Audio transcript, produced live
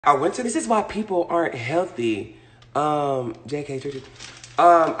I went to, this is why people aren't healthy. JK,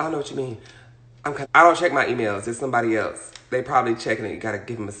 I don't know what you mean. I don't check my emails. It's somebody else. They probably checking it. You gotta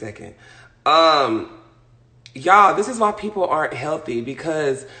give them a second. Y'all, this is why people aren't healthy,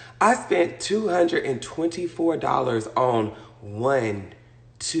 because I spent $224 on 1,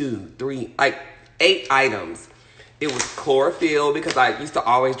 2, 3, like 8 items. It was chlorophyll, because I used to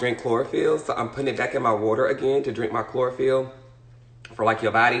always drink chlorophyll. So I'm putting it back in my water again to drink my chlorophyll for like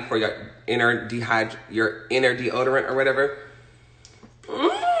your body, for your inner deodorant or whatever.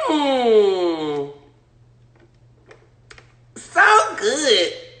 So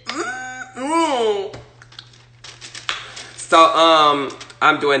good. So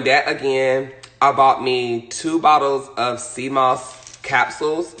I'm doing that again. I bought me 2 bottles of sea moss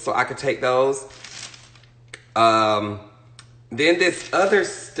capsules so I could take those. Then this other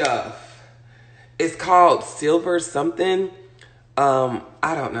stuff, it's called silver something. I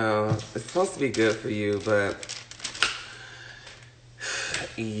don't know. It's supposed to be good for you, but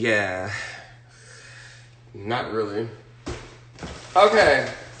yeah, not really. Okay,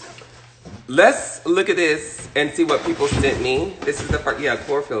 let's look at this and see what people sent me. This is the first, yeah,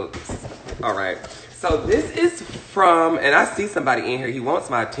 chlorophyll. All right. So this is from, and I see somebody in here. He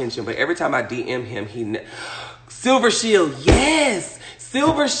wants my attention, but every time I DM him, Silver Shield. Yes.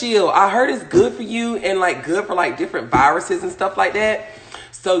 Silver Shield. I heard it's good for you and like good for like different viruses and stuff like that.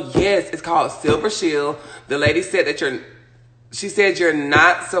 So yes, it's called Silver Shield. The lady said that she said you're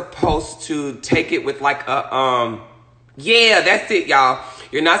not supposed to take it with like a, yeah, that's it, y'all.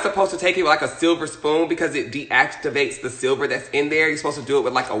 You're not supposed to take it with like a silver spoon because it deactivates the silver that's in there. You're supposed to do it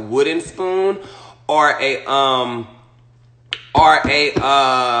with like a wooden spoon or a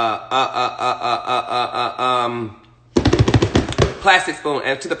plastic spoon.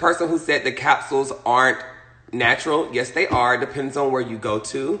 And to the person who said the capsules aren't natural, yes, they are. Depends on where you go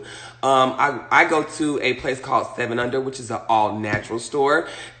to. I go to a place called 7 Under, which is an all-natural store.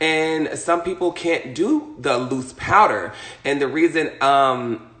 And some people can't do the loose powder. And the reason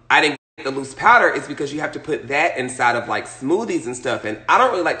I didn't get the loose powder is because you have to put that inside of like smoothies and stuff. And I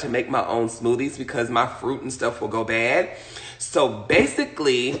don't really like to make my own smoothies because my fruit and stuff will go bad. So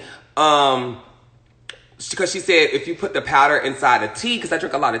basically, because she said if you put the powder inside a tea, because I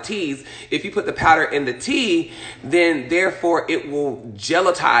drink a lot of teas, if you put the powder in the tea, then therefore it will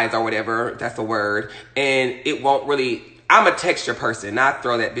gelatize or whatever, that's a word, and it won't really, I'm a texture person, not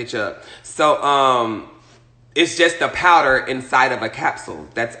throw that bitch up. So it's just the powder inside of a capsule.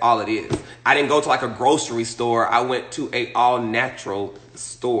 That's all it is. I didn't go to like a grocery store. I went to a all natural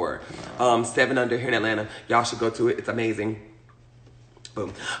store. 7 Under here in Atlanta. Y'all should go to it. It's amazing.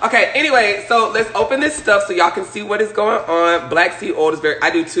 Boom. Okay, anyway, so let's open this stuff so y'all can see what is going on. Black seed oil is I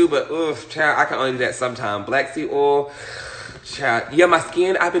do too, but child, I can only do that sometime. Black seed oil, child. Yeah, my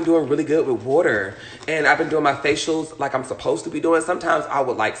skin, I've been doing really good with water. And I've been doing my facials like I'm supposed to be doing. Sometimes I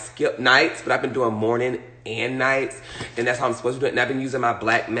would like skip nights, but I've been doing morning and nights. And that's how I'm supposed to do it. And I've been using my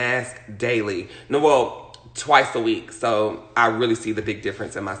black mask daily. No, well, twice a week. So I really see the big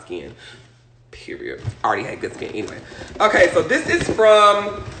difference in my skin. Period. Already had good skin anyway. Okay, so this is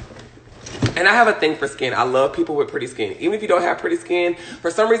from, and I have a thing for skin. I love people with pretty skin. Even if you don't have pretty skin, for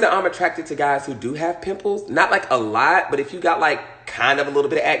some reason I'm attracted to guys who do have pimples. Not like a lot, but if you got like kind of a little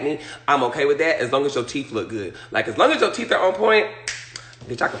bit of acne, I'm okay with that as long as your teeth look good. Like as long as your teeth are on point,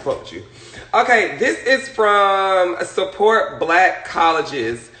 bitch, I can fuck with you. Okay, this is from Support Black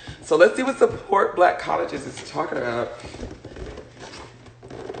Colleges. So let's see what Support Black Colleges is talking about.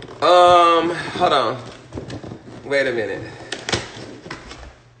 Hold on. Wait a minute.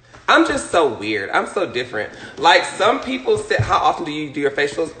 I'm just so weird. I'm so different. Like some people say, how often do you do your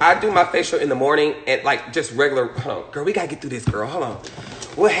facials? I do my facial in the morning and like just regular, hold on. Girl, we gotta get through this, girl. Hold on.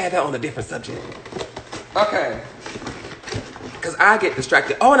 We'll have that on a different subject. Okay. Cause I get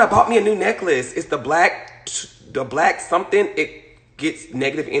distracted. Oh, and I bought me a new necklace. It's the black something. It gets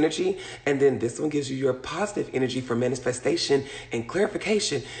negative energy, and then this one gives you your positive energy for manifestation and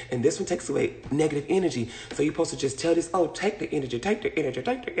clarification, and this one takes away negative energy. So you're supposed to just tell this, oh, take the energy, take the energy,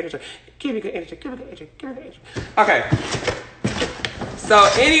 take the energy, give me good energy, give me good energy, give me good energy. Okay, so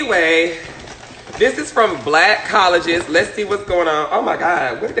anyway, this is from Black Colleges. Let's see what's going on. Oh my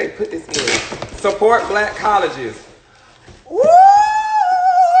God, where did they put this in? Support Black Colleges. Woo!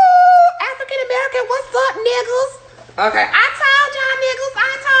 African American, what's up, niggas? Okay, I told y'all niggas.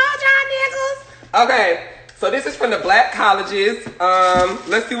 Okay, so this is from the Black Colleges.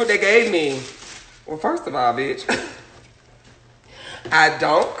 Let's see what they gave me. Well, first of all, bitch, I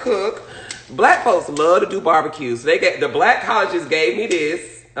don't cook. Black folks love to do barbecues. So the Black Colleges gave me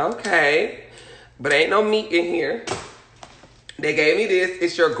this. Okay, but ain't no meat in here. They gave me this.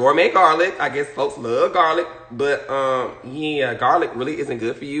 It's your gourmet garlic. I guess folks love garlic, but yeah, garlic really isn't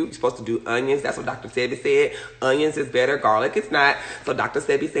good for you. You're supposed to do onions. That's what Dr. Sebi said. Onions is better. Garlic is not. So Dr.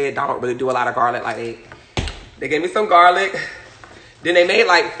 Sebi said don't really do a lot of garlic like that. They gave me some garlic. Then they made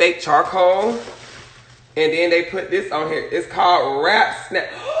like fake charcoal, and then they put this on here. It's called Wrap Snack.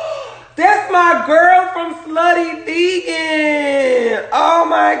 That's my girl from Slutty Vegan. Oh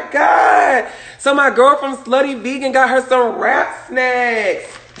my God. So my girl from Slutty Vegan got her some wrap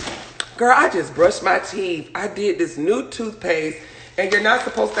snacks. Girl, I just brushed my teeth. I did this new toothpaste, and you're not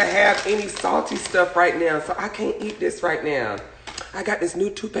supposed to have any salty stuff right now, so I can't eat this right now. I got this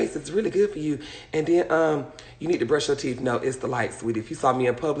new toothpaste. It's really good for you. And then you need to brush your teeth. No, it's the light, sweetie. If you saw me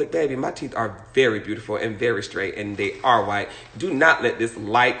in public, baby, my teeth are very beautiful and very straight, and they are white. Do not let this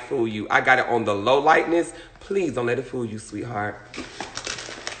light fool you. I got it on the low lightness. Please don't let it fool you, sweetheart.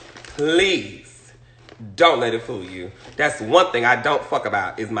 Please don't let it fool you. That's one thing I don't fuck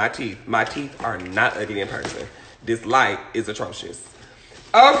about is my teeth. My teeth are not ugly in person. This light is atrocious.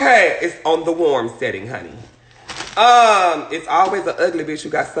 Okay, it's on the warm setting, honey. It's always an ugly bitch who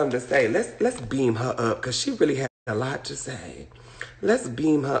got something to say. Let's beam her up because she really had a lot to say. Let's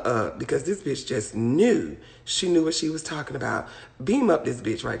beam her up because this bitch just knew. She knew what she was talking about. Beam up this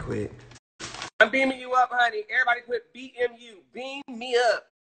bitch right quick. I'm beaming you up, honey. Everybody put BMU. Beam me up.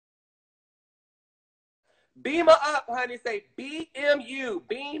 Beam her up, honey. Say BMU.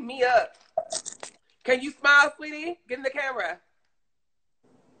 Beam me up. Can you smile, sweetie? Get in the camera.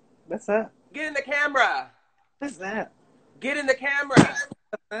 What's up? Get in the camera. What's that? Get in the camera.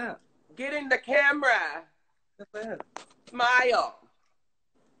 What's that? Get in the camera. What's that? Smile.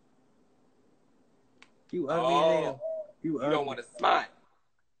 You ugly as hell. You ugly. You don't want to smile.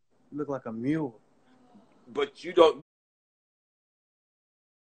 You look like a mule. But you don't.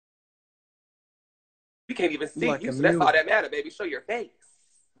 You can't even see like you, so that's all that matters, baby. Show your face.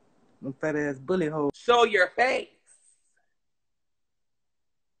 Them fat ass bully hoes. Show your face.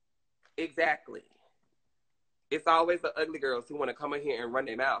 Exactly. It's always the ugly girls who want to come in here and run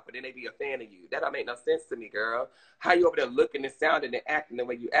their mouth, but then they be a fan of you. That don't make no sense to me, girl. How you over there looking and sounding and acting the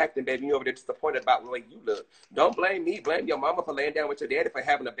way you acting, baby? You over there disappointed about the way you look. Don't blame me. Blame your mama for laying down with your daddy for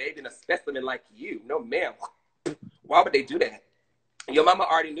having a baby and a specimen like you. No, ma'am. Why would they do that? Your mama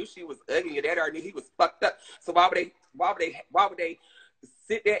already knew she was ugly. Your daddy already knew he was fucked up. So why would they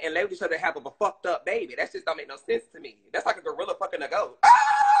sit there and lay with each other and have a fucked up baby? That just don't make no sense to me. That's like a gorilla fucking a goat.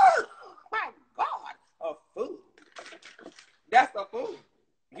 Oh, my God. A fool. That's a fool.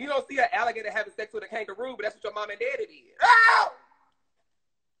 You don't see an alligator having sex with a kangaroo, but that's what your mom and daddy did. Oh!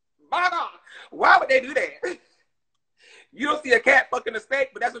 My God. Why would they do that? You don't see a cat fucking a snake,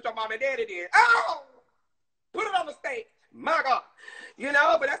 but that's what your mom and daddy did. Oh! Put it on the steak. My God. You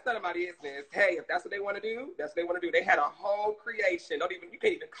know, but that's none of my business. Hey, if that's what they want to do, that's what they want to do. They had a whole creation. You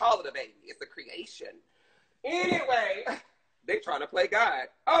can't even call it a baby. It's a creation. Anyway, they trying to play God.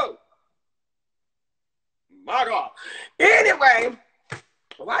 Oh. My God. Anyway,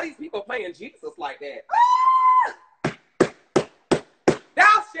 why are these people playing Jesus like that? Ah!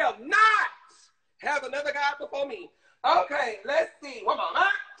 Thou shalt not have another God before me. Okay, let's see. One moment.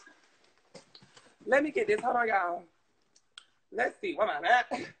 Let me get this. Hold on, y'all. Let's see. One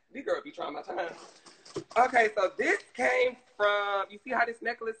moment. This girl be trying my time. Okay, so this came from, you see how this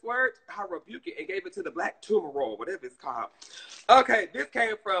necklace worked? I rebuked it and gave it to the black turmeric, whatever it's called. Okay, this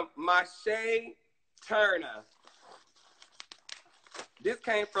came from Mache Turner. This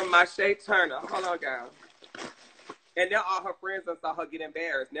came from Mache Turner. Hold on, guys. And now all her friends done saw her get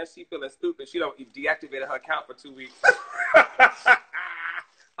embarrassed. Now she feeling stupid. She don't deactivated her account for 2 weeks.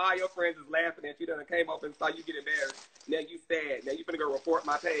 All your friends is laughing at you. Done came up and saw you get embarrassed. Now you sad. Now you finna go report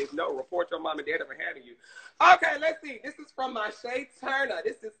my page. No, report your mom and dad for having you. Okay, let's see. This is from Mache Turner.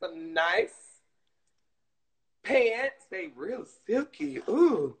 This is some nice pants. They real silky.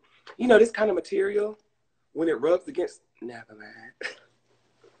 Ooh. You know, this kind of material, when it rubs against, never mind.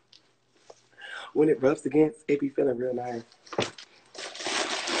 When it rubs against, it be feeling real nice.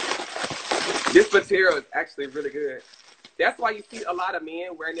 This material is actually really good. That's why you see a lot of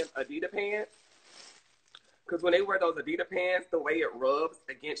men wearing them Adidas pants. Because when they wear those Adidas pants, the way it rubs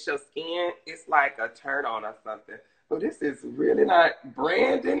against your skin, it's like a turn on or something. So this is really not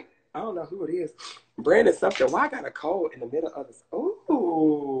Brandon. I don't know who it is. Brandon something. Why I got a cold in the middle of this?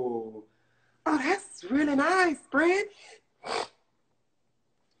 Ooh. Oh, that's really nice, Brandon.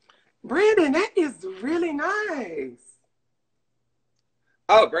 Brandon, that is really nice.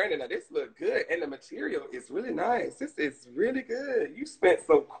 Oh, Brandon, now this look good. And the material is really nice. This is really good. You spent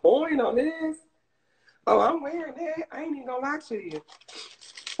some coin on this. Oh, I'm wearing that. I ain't even gonna lie to you.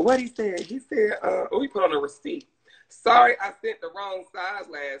 What he said? He said, oh, he put on a receipt. Sorry, I sent the wrong size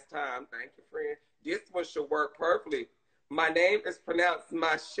last time. Thank you, friend. This one should work perfectly. My name is pronounced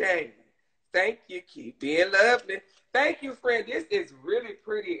Mache. Thank you. Keep being lovely. Thank you, friend. This is really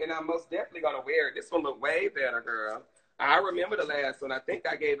pretty, and I'm most definitely gonna wear it. This one look way better, girl. I remember the last one. I think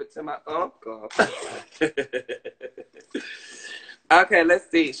I gave it to my uncle. Okay, let's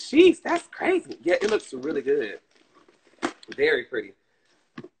see. Sheesh, that's crazy. Yeah, it looks really good. Very pretty.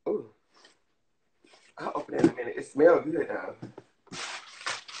 Ooh. I'll open it in a minute. It smells good now.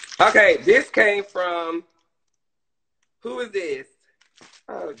 Okay, this came from, who is this?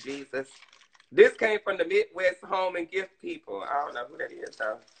 Oh, Jesus. This came from the Midwest Home and Gift people. I don't know who that is,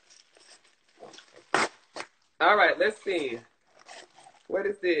 though. All right, let's see. What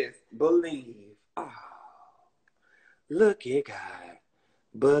is this? Believe. Oh, look at God.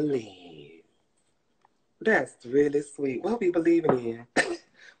 Believe. That's really sweet. What we believing in?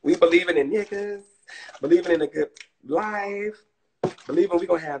 We believing in niggas, believing in a good life, believing we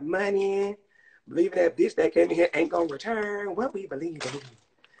gonna have money, believing that bitch that came in here ain't gonna return. What we believe in.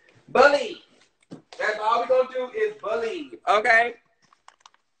 Believe. That's all we gonna do is believe. Okay?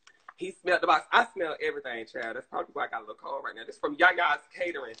 He smelled the box. I smell everything, child. That's probably why I got a little cold right now. This is from Yaya's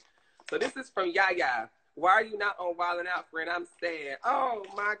Catering. So this is from Yaya. Why are you not on Wildin' Out, friend? I'm sad. Oh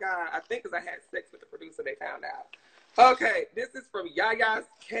my God. I think because I had sex with the producer, they found out. Okay, this is from Yaya's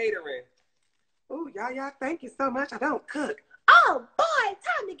Catering. Oh, Yaya, thank you so much. I don't cook. Oh boy,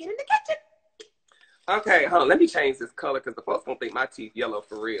 time to get in the kitchen. Okay, hold on. Let me change this color because the folks don't think my teeth yellow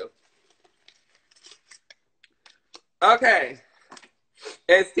for real. Okay.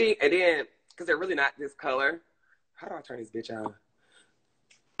 And see, and then, because they're really not this color. How do I turn this bitch on?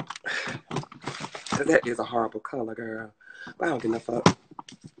 Because that is a horrible color, girl. But I don't give a fuck.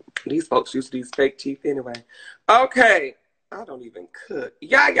 These folks use these fake teeth anyway. Okay. I don't even cook.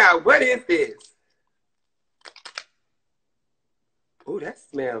 Yaya, what is this? Oh, that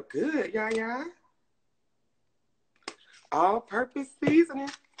smells good, Yaya. All-purpose seasoning.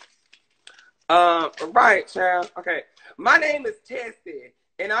 Right, child. Okay. My name is Tessie,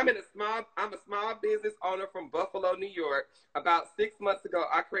 and I'm a small business owner from Buffalo, New York. About 6 months ago,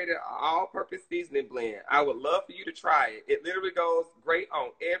 I created an all-purpose seasoning blend. I would love for you to try it. It literally goes great on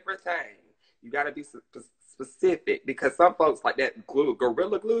everything. You gotta be specific because some folks like that glue,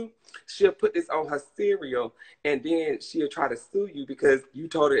 Gorilla Glue, she'll put this on her cereal and then she'll try to sue you because you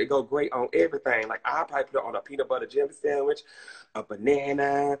told her it go great on everything. Like I'll probably put it on a peanut butter jelly sandwich, a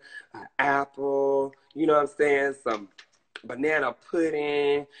banana, an apple, you know what I'm saying? Some banana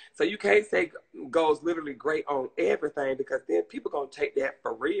pudding. So you can't say goes literally great on everything because then people gonna take that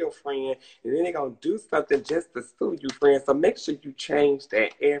for real, friend, and then they gonna do something just to sue you, friend. So make sure you change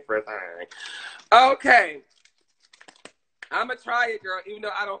that everything. Okay. I'm gonna try it, girl, even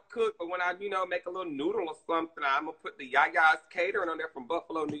though I don't cook, but when I, make a little noodle or something, I'm gonna put the Yaya's Catering on there from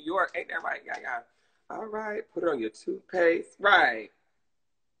Buffalo, New York. Ain't that right, Yaya? All right, put it on your toothpaste. Right.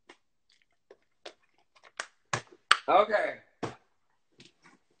 Okay.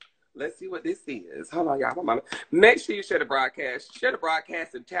 Let's see what this is. Hold on, y'all. Make sure you share the broadcast. Share the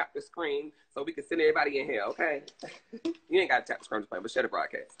broadcast and tap the screen so we can send everybody in here, okay? You ain't got to tap the screen, but share the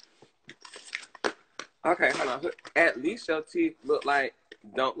broadcast. Okay, hold on. At least your teeth don't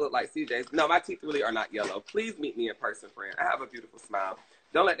look like CJ's. No, my teeth really are not yellow. Please meet me in person, friend. I have a beautiful smile.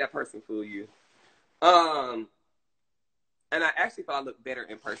 Don't let that person fool you. And I actually thought I looked better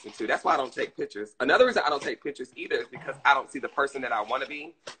in person, too. That's why I don't take pictures. Another reason I don't take pictures either is because I don't see the person that I want to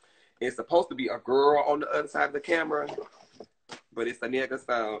be. It's supposed to be a girl on the other side of the camera, but it's a nigga,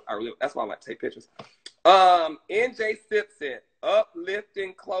 so that's why I like to take pictures. NJ Simpson,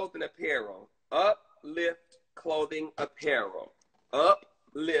 uplifting clothing apparel. Uplift clothing apparel.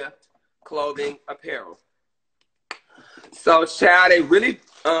 Uplift clothing apparel. So, child, they really,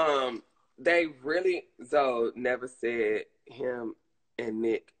 Zoe never said him and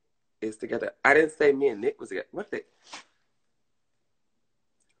Nick is together. I didn't say me and Nick was together. What's it?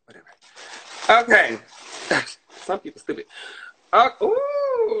 Whatever. Okay. Some people stupid.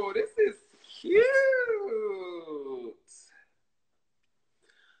 Ooh, this is cute.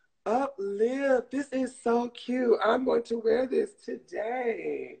 Uplift. This is so cute. I'm going to wear this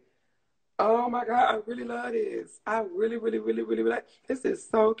today. Oh my God, I really love this. I really, really, really, really like this. Is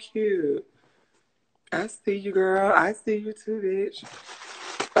so cute. I see you, girl. I see you too, bitch.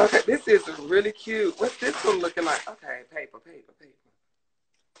 Okay, this is really cute. What's this one looking like? Okay, paper.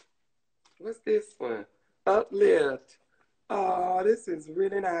 What's this one? Uplift. Oh, this is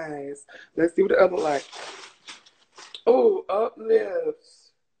really nice. Let's see what the other one like. Oh,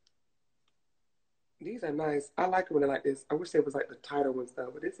 uplifts. These are nice. I like it when they're like this. I wish they was like the tighter ones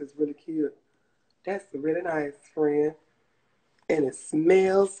though, but this is really cute. That's really nice, friend. And it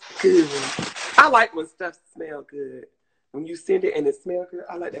smells good. I like when stuff smells good. When you send it and it smells good,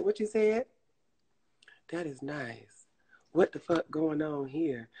 I like that. What you said? That is nice. What the fuck going on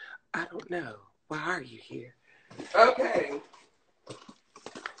here? I don't know. Why are you here? Okay.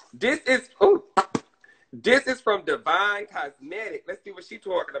 This is this is from Divine Cosmetic. Let's see what she's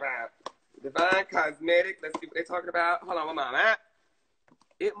talking about. Divine Cosmetic. Let's see what they're talking about. Hold on, my mom.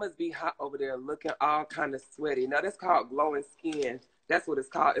 It must be hot over there looking all kind of sweaty. Now, that's called glowing skin. That's what it's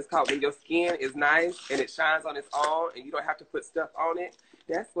called. It's called when your skin is nice and it shines on its own and you don't have to put stuff on it.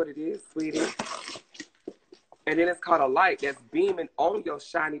 That's what it is, sweetie. And then it's called a light that's beaming on your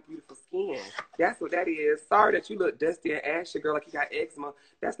shiny, beautiful skin. That's what that is. Sorry that you look dusty and ashy, girl, like you got eczema.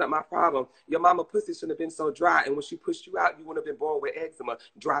 That's not my problem. Your mama pussy shouldn't have been so dry. And when she pushed you out, you wouldn't have been born with eczema.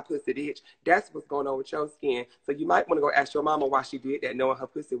 Dry pussy itch. That's what's going on with your skin. So you might want to go ask your mama why she did that, knowing her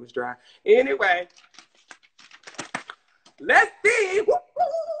pussy was dry. Anyway, let's see.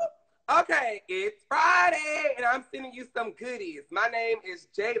 Okay, it's Friday, and I'm sending you some goodies. My name is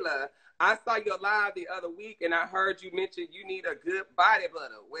Jayla. I saw your live the other week, and I heard you mention you need a good body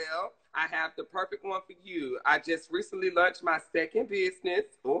butter. Well, I have the perfect one for you. I just recently launched my second business,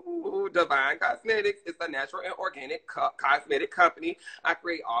 Divine Cosmetics. It's a natural and organic cosmetic company. I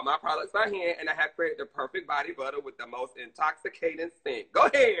create all my products by hand, and I have created the perfect body butter with the most intoxicating scent. Go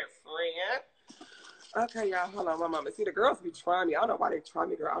ahead, friend. Okay, y'all, hold on, my mama. See, the girls be trying me. I don't know why they try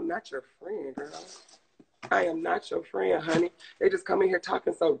me, girl. I'm not your friend, girl. I am not your friend, honey. They just come in here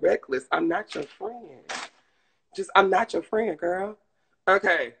talking so reckless. I'm not your friend. I'm not your friend, girl.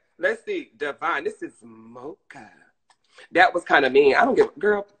 Okay, let's see. Divine, this is Mocha. That was kind of mean. I don't give a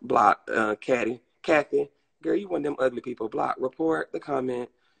girl. Block, Kathy. Girl, you one of them ugly people. Block, report the comment,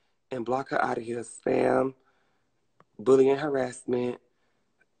 and block her out of here. Spam, bullying, harassment.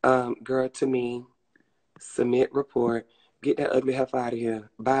 Girl, to me. Submit report. Get that ugly heifer out of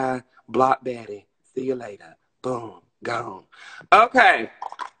here. Bye. Block baddie. See you later. Boom. Gone. Okay.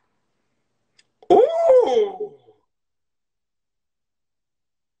 Ooh.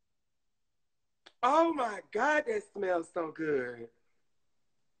 Oh my God, that smells so good.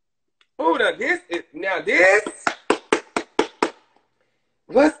 Ooh, now this.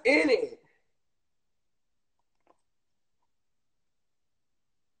 What's in it?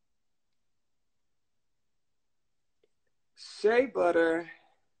 Shea butter,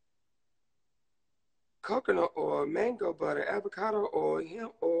 coconut oil, mango butter, avocado oil,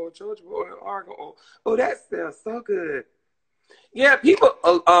 hemp oil, jojoba oil, and argan oil. Oh, that smells so good. Yeah, people.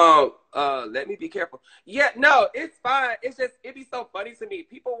 Let me be careful. Yeah, no, it's fine. It's just it be so funny to me.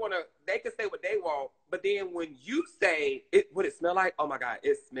 People they can say what they want, but then when you say it, what it smell like? Oh my God,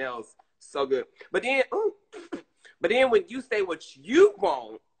 it smells so good. But then when you say what you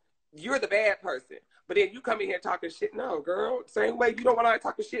want, you're the bad person. But then you come in here talking shit. No, girl. Same way you don't want to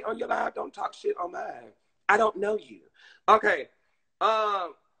talking shit on your live. Don't talk shit on mine. I don't know you. Okay.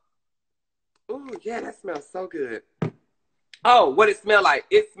 Ooh, yeah, that smells so good. Oh, what it smell like?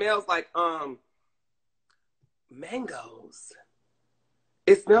 It smells like mangoes.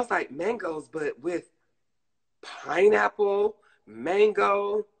 It smells like mangoes, but with pineapple,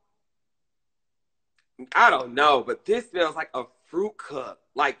 mango. I don't know, but this smells like a fruit cup.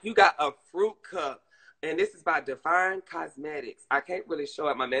 Like you got a fruit cup. And this is by Divine Cosmetics. I can't really show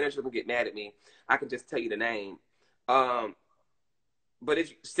it. My manager will get mad at me. I can just tell you the name. But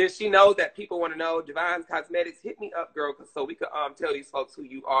since she knows that people want to know Divine Cosmetics, hit me up, girl, so we could tell these folks who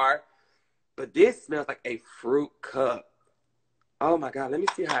you are. But this smells like a fruit cup. Oh my God, let me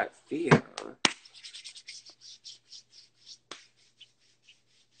see how it feels.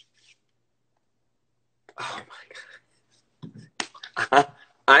 Oh my God.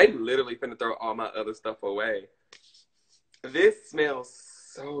 I'm literally finna throw all my other stuff away. This smells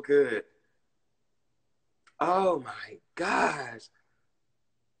so good. Oh my gosh.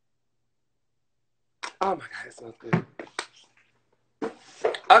 Oh my God, it smells good.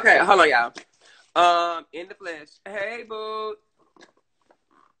 Okay, hold on, y'all. In the flesh. Hey, boo.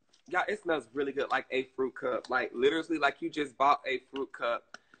 Y'all, it smells really good, like a fruit cup. Like literally, like you just bought a fruit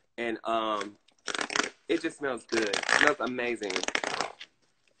cup, and it just smells good. It smells amazing.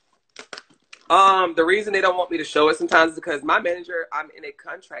 The reason they don't want me to show it sometimes is because my manager, I'm in a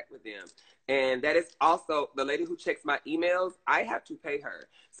contract with them. And that is also the lady who checks my emails. I have to pay her.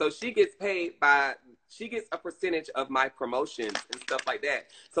 So she gets she gets a percentage of my promotions and stuff like that.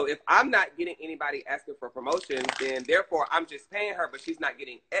 So if I'm not getting anybody asking for promotions, then therefore I'm just paying her, but she's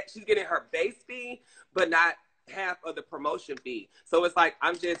getting her base fee, but not half of the promotion fee. So it's like,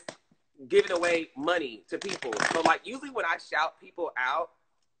 I'm just giving away money to people. So like usually when I shout people out,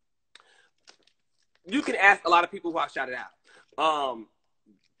 You can ask a lot of people who I shouted out.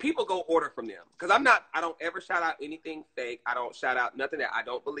 People go order from them because I don't ever shout out anything fake. I don't shout out nothing that I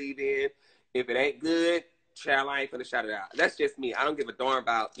don't believe in. If it ain't good, child, I ain't gonna shout it out. That's just me. I don't give a darn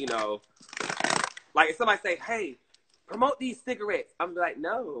about, like if somebody say, hey, promote these cigarettes. I'm like,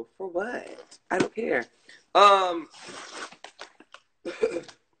 no, for what? I don't care.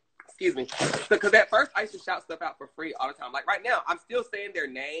 Excuse me. Because at first I used to shout stuff out for free all the time. Like right now, I'm still saying their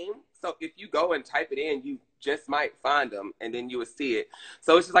name. So if you go and type it in, you just might find them and then you will see it.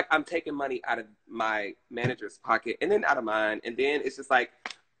 So it's just like I'm taking money out of my manager's pocket and then out of mine. And then it's just like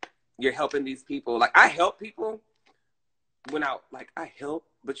you're helping these people. Like I help people I help,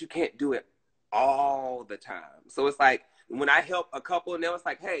 but you can't do it all the time. So it's like when I help a couple and now it's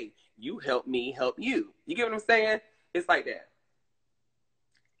like, hey, you help me help you. You get what I'm saying? It's like that.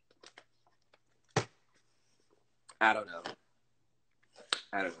 I don't know.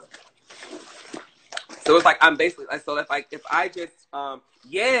 So it's like I'm basically so if I just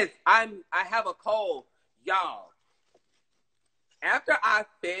yes, I have a cold, y'all. After I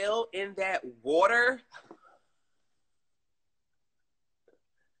fell in that water,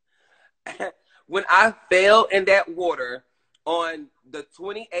 when I fell in that water on the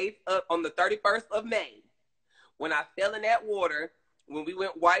 31st of May, when I fell in that water, when we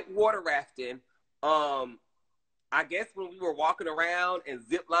went white water rafting, I guess when we were walking around and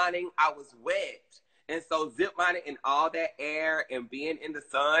zip lining, I was wet. And so zip lining in all that air and being in the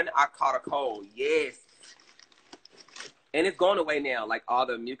sun, I caught a cold. Yes. And it's going away now. Like all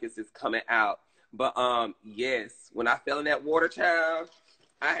the mucus is coming out. But yes, when I fell in that water, child,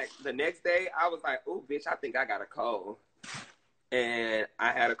 the next day I was like, oh, bitch, I think I got a cold. And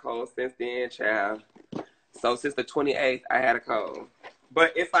I had a cold since then, child. So since the 28th, I had a cold.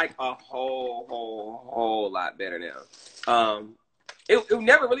 But it's like a whole lot better now. It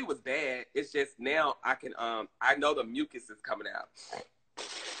never really was bad. It's just now I know the mucus is coming out.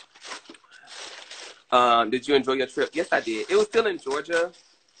 Did you enjoy your trip? Yes, I did. It was still in Georgia.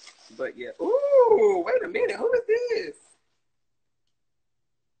 But yeah. Ooh, wait a minute. Who is this?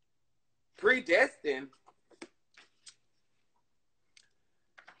 Predestined.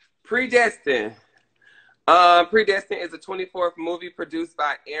 Predestined is a 24th movie produced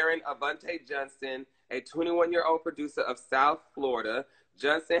by Aaron Avante Johnson, a 21-year-old producer of South Florida.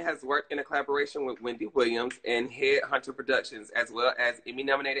 Johnson has worked in a collaboration with Wendy Williams and Headhunter Productions, as well as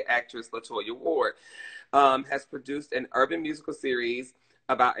Emmy-nominated actress LaToya Ward. Has produced an urban musical series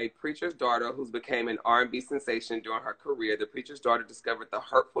about a preacher's daughter who's became an R&B sensation during her career. The preacher's daughter discovered the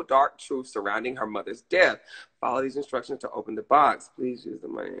hurtful, dark truth surrounding her mother's death. Follow these instructions to open the box. Please use the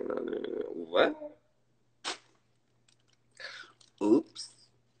money. What? Oops.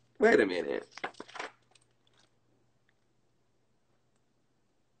 Wait a minute.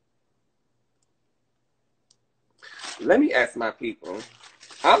 Let me ask my people.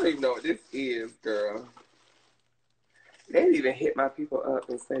 I don't even know what this is, girl. They didn't even hit my people up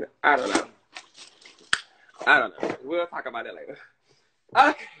and say that. I don't know. We'll talk about that later.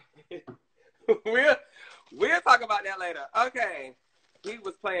 Okay. we'll talk about that later. Okay. He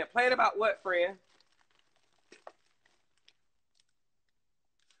was playing about what, friend?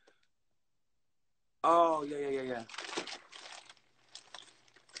 Oh, yeah.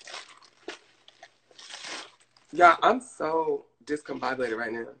 Yeah, I'm so discombobulated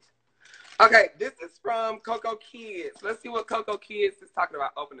right now. Okay, this is from Coco Kids. Let's see what Coco Kids is talking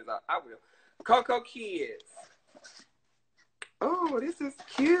about. Open this up. I will. Coco Kids. Oh, this is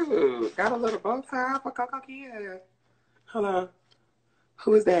cute. Got a little bow tie for Coco Kids. Hold on.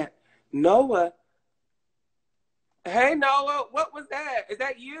 Who is that? Noah. Hey, Noah. What was that? Is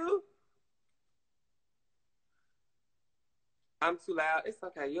that you? I'm too loud. It's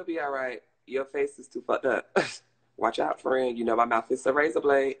okay. You'll be all right. Your face is too fucked up. Watch out, friend. You know my mouth is a razor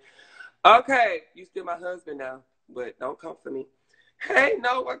blade. Okay. You still my husband now, but don't come for me. Hey,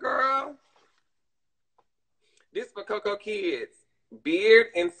 Noah, girl. This for Coco Kids. Beard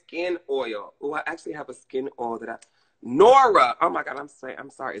and skin oil. Oh, I actually have a skin oil Nora. Oh my God, I'm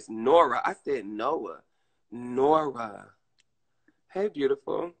sorry. It's Nora. I said Noah. Nora. Hey,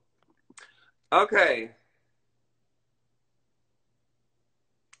 beautiful. Okay.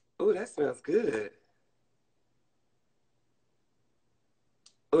 Oh, that smells good.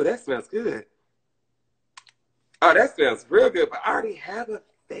 Oh, that smells good. Oh, that smells real good. But I already have a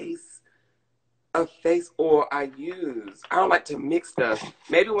face oil I use. I don't like to mix stuff.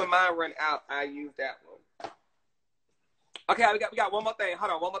 Maybe when mine run out, I use that one. Okay, we got one more thing.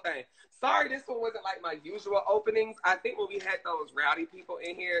 Hold on, one more thing. Sorry, this one wasn't like my usual openings. I think when we had those rowdy people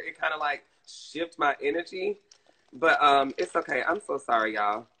in here, it kind of like shift my energy. But it's okay. I'm so sorry,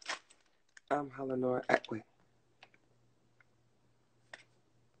 y'all. Eleanor. Wait.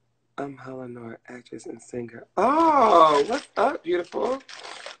 Eleanor, actress and singer. Oh, what's up, beautiful?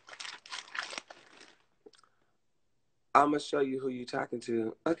 I'm gonna show you who you talking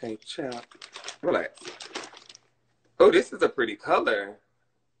to. Okay, chill. Relax. Oh, this is a pretty color.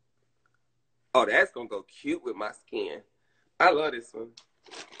 Oh, that's gonna go cute with my skin. I love this one.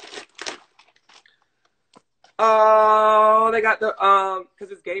 Oh, they got the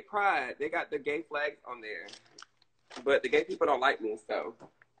because it's gay pride. They got the gay flags on there. But the gay people don't like me, so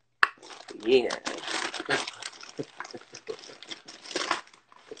yeah.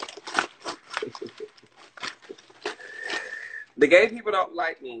 The gay people don't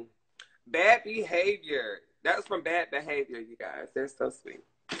like me. Bad behavior. That was from Bad Behavior, you guys. They're so sweet.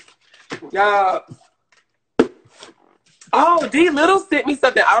 Y'all. Oh, D Little sent me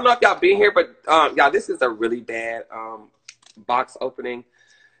something. I don't know if y'all been here, but y'all, this is a really bad box opening.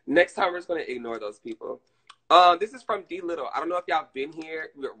 Next time we're just gonna ignore those people. This is from D Little. I don't know if y'all been here.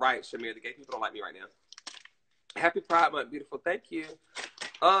 You're right, Shamir. The gay people don't like me right now. Happy Pride Month, beautiful. Thank you.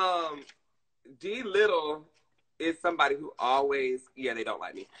 D Little is somebody who always, they don't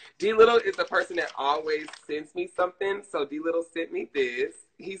like me. D Little is the person that always sends me something. So D Little sent me this.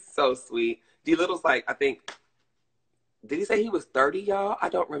 He's so sweet. D Little's like, I think, did he say he was 30, y'all? I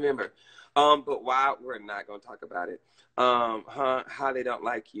don't remember. But why? We're not gonna talk about it. How they don't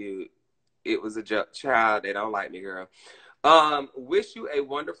like you. It was a joke. Child, they don't like me, girl. Wish you a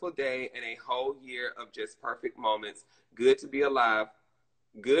wonderful day and a whole year of just perfect moments. Good to be alive.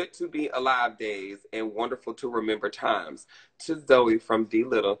 Good to be alive days and wonderful to remember times. To Zoe from D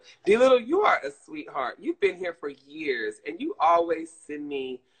Little. D Little, you are a sweetheart. You've been here for years and you always send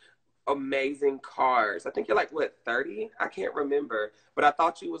me amazing cards. I think you're like, what, 30? I can't remember. But I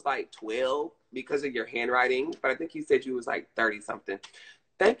thought you was like 12 because of your handwriting. But I think you said you was like 30 something.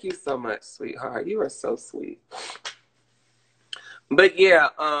 Thank you so much, sweetheart. You are so sweet. But yeah,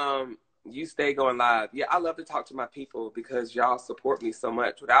 you stay going live. Yeah, I love to talk to my people because y'all support me so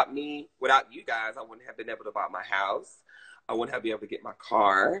much. Without me, without you guys, I wouldn't have been able to buy my house. I wouldn't have been able to get my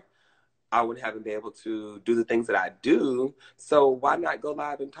car. I wouldn't have been able to do the things that I do. So why not go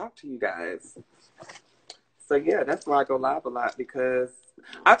live and talk to you guys? So yeah, that's why I go live a lot, because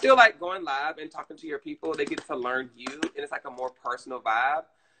I feel like going live and talking to your people, they get to learn you, and it's like a more personal vibe.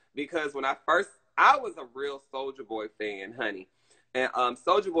 Because when I was a real Soulja Boy fan, honey. And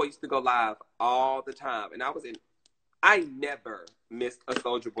Soulja Boy used to go live all the time. And I never missed a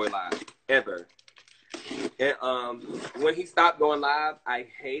Soulja Boy live, ever. And when he stopped going live, I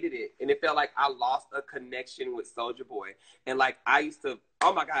hated it. And it felt like I lost a connection with Soulja Boy. And like I used to,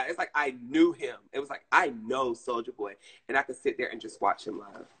 oh my God, it's like I knew him. It was like, I know Soulja Boy. And I could sit there and just watch him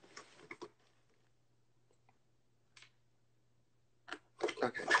live.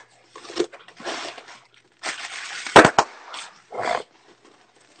 Okay.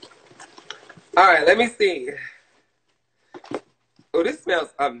 All right, let me see. Oh, this smells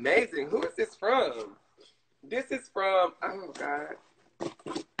amazing. Who is this from? This is from, oh God.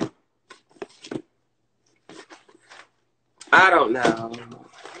 I don't know.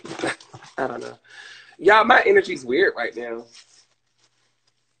 I don't know. Y'all, my energy's weird right now.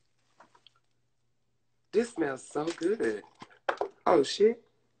 This smells so good. Oh, shit.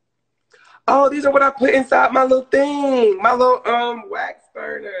 Oh, these are what I put inside my little thing. My little wax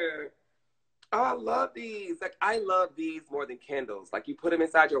burner. Oh, I love these. Like, I love these more than candles. Like, you put them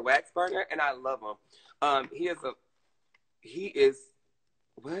inside your wax burner, and I love them. He is,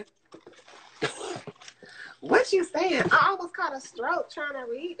 what? What you saying? I almost caught a stroke trying to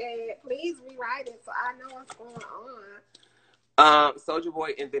read that. Please rewrite it so I know what's going on. Soulja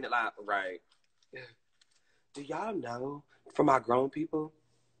Boy invented live, right? Do y'all know, for my grown people,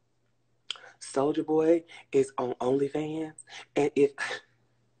 Soulja Boy is on OnlyFans, and if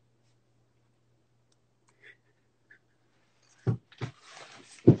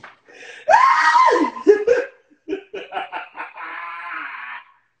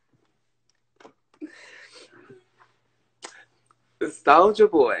Soulja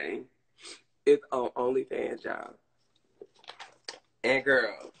Boy is on OnlyFans, y'all. And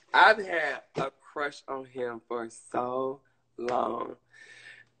girl, I've had a crush on him for so long.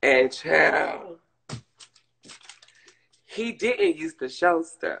 And child, he didn't used to show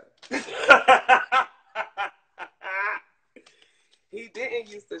stuff. He didn't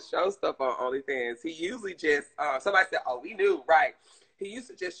used to show stuff on OnlyFans. He usually just, somebody said, oh, we knew, right. He used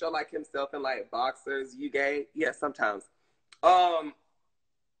to just show like himself in like boxers, you gay? Yeah, sometimes.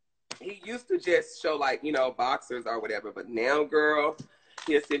 He used to just show like, boxers or whatever. But now, girl,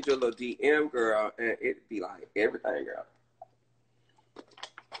 he'll send you a little DM, girl, and it'd be like everything, girl.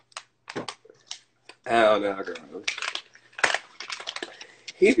 I don't know, girl.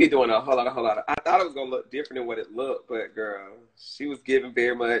 He be doing a whole lot. I thought it was gonna look different than what it looked, but girl, she was giving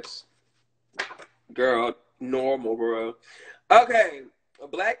very much, girl, normal, girl. Okay,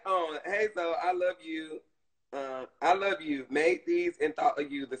 Black on. Hey, so I love you. I love you. Made these and thought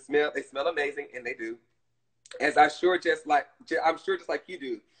of you. They smell amazing, and they do. As I'm sure just like you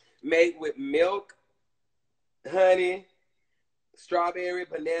do. Made with milk, honey, strawberry,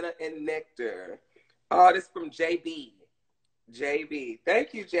 banana, and nectar. Oh, this is from JB. JB.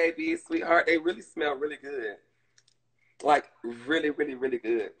 Thank you, JB, sweetheart. They really smell really good. Like, really, really, really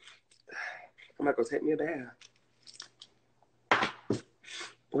good. I'm gonna go take me a bath.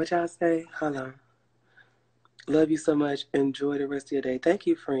 What y'all say? Hold on. Love you so much. Enjoy the rest of your day. Thank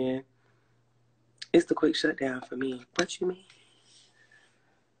you, friend. It's the quick shutdown for me. What you mean?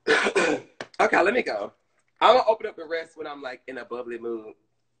 Okay, let me go. I'm gonna open up the rest when I'm like in a bubbly mood.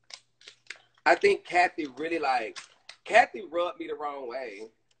 I think Kathy rubbed me the wrong way.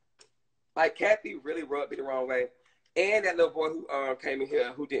 Like, Kathy really rubbed me the wrong way. And that little boy who came in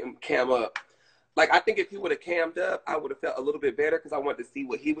here who didn't cam up. Like, I think if he would have cammed up, I would have felt a little bit better because I wanted to see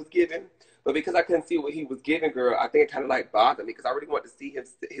what he was giving. But because I couldn't see what he was giving, girl, I think it kind of like bothered me because I really wanted to see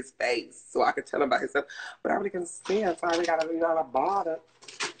his face so I could tell him about himself. But I really couldn't see him, so I really got to be not a bother.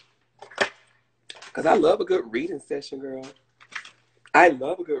 Because I love a good reading session, girl. I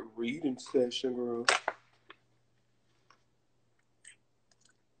love a good reading session, girl.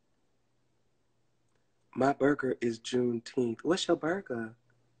 My burger is Juneteenth. What's your burger?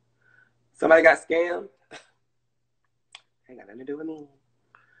 Somebody got scammed? Ain't got nothing to do with me.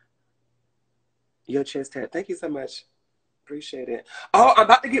 Your chest tat. Thank you so much. Appreciate it. Oh, I'm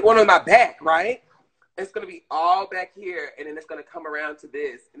about to get one on my back, right? It's going to be all back here, and then it's going to come around to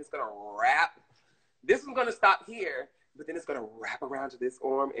this, and it's going to wrap. This one's going to stop here, but then it's going to wrap around to this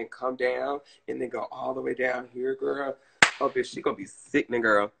arm and come down, and then go all the way down here, girl. Oh, bitch, she going to be sickening,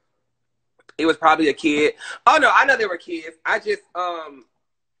 girl. It was probably a kid. Oh, no, I know they were kids. I just, I'm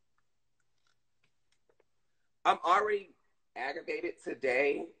already aggravated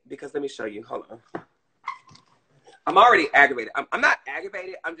today because let me show you. Hold on. I'm already aggravated. I'm not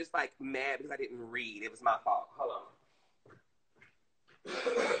aggravated. I'm just like mad because I didn't read. It was my fault. Hold on.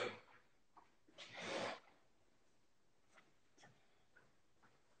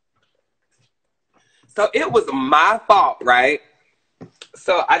 So it was my fault, right?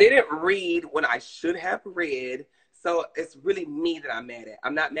 So I didn't read when I should have read. So it's really me that I'm mad at.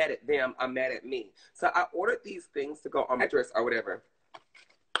 I'm not mad at them. I'm mad at me. So I ordered these things to go on my address or whatever.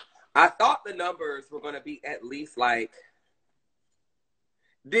 I thought the numbers were going to be at least like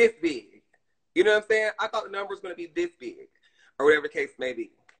this big. You know what I'm saying? I thought the number was going to be this big or whatever the case may be.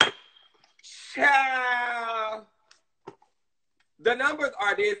 Child. The numbers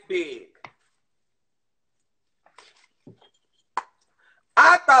are this big.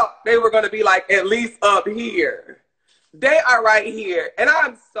 I thought they were going to be like at least up here. They are right here. And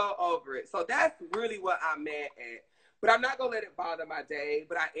I'm so over it. So that's really what I'm mad at. But I'm not going to let it bother my day.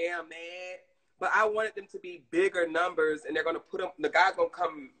 But I am mad. But I wanted them to be bigger numbers. And they're going to put them, the guy's going to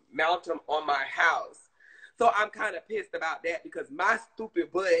come mount them on my house. So I'm kind of pissed about that because my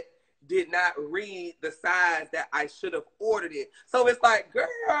stupid butt did not read the size that I should have ordered it. So it's like,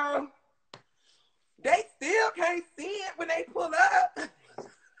 girl, they still can't see it when they pull up.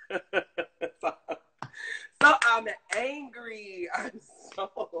 So I'm angry. I'm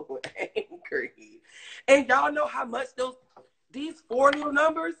so angry. And y'all know how much these four little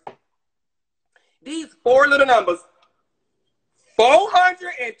numbers, $428.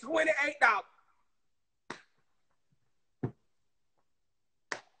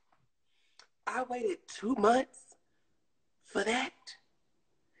 I waited 2 months for that.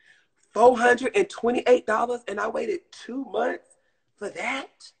 $428, and I waited 2 months for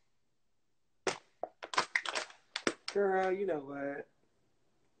that. Girl, you know what?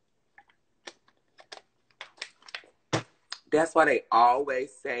 That's why they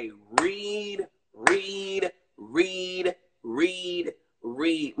always say read, read, read, read,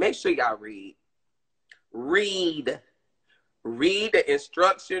 read. Make sure y'all read. Read. Read the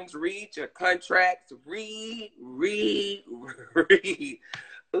instructions. Read your contracts. Read, read, read.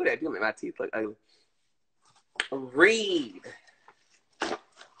 Ooh, that do make my teeth look ugly. Read.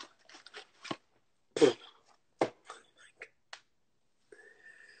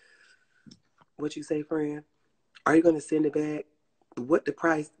 What you say, friend? Are you going to send it back? What the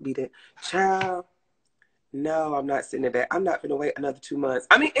price be that? Child, no, I'm not sending it back. I'm not going to wait another 2 months.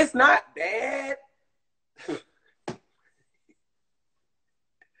 I mean, it's not bad.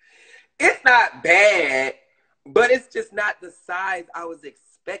 It's not bad, but it's just not the size I was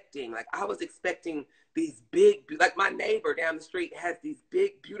expecting. expecting. Like, I was expecting these big, like my neighbor down the street has these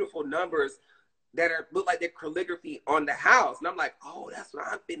big, beautiful numbers that look like they're calligraphy on the house. And I'm like, oh, that's what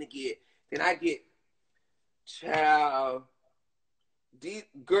I'm finna get. Then I get, child, this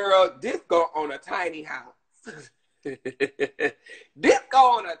go on a tiny house. This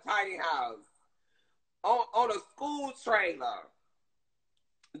go on a tiny house. On a school trailer.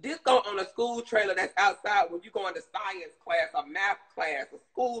 This go on a school trailer that's outside when you go into science class, a math class, a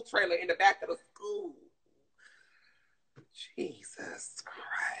school trailer in the back of the school. Jesus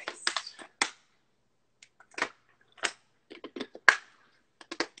Christ.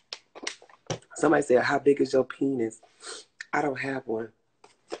 Somebody said, how big is your penis? I don't have one.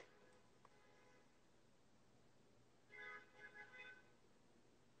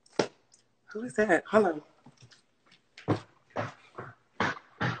 Who is that? Hold on.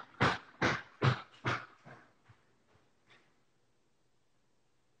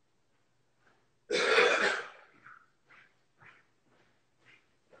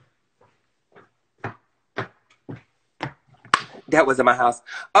 That was in my house.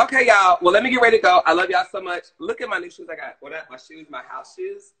 Okay, y'all. Well, let me get ready to go. I love y'all so much. Look at my new shoes I got. What my shoes, my house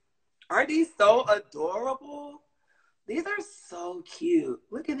shoes. Aren't these so adorable? These are so cute.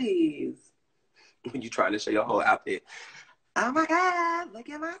 Look at these. When you're trying to show your whole outfit. Oh my God, look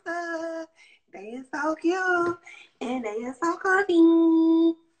at my stuff. They are so cute. And they are so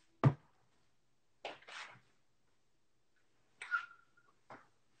comfy.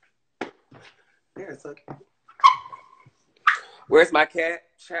 They're so cute. Where's my cat?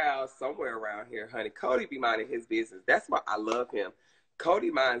 Child, somewhere around here, honey. Cody be minding his business. That's why I love him. Cody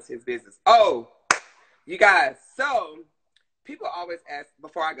minds his business. Oh, you guys. So, people always ask,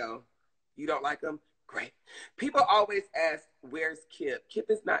 before I go, you don't like him? Great. People always ask, where's Kip? Kip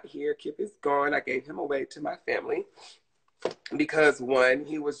is not here. Kip is gone. I gave him away to my family. Because, one,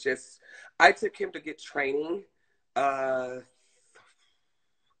 he was just, I took him to get training. I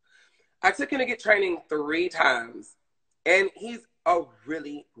took him to get training 3 times. And he's a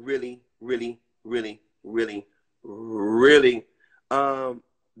really, really, really, really, really, really, the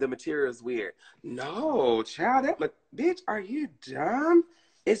material is weird. No, child, bitch, are you dumb?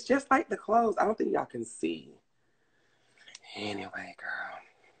 It's just like the clothes. I don't think y'all can see. Anyway,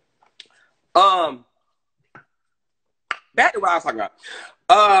 girl. Back to what I was talking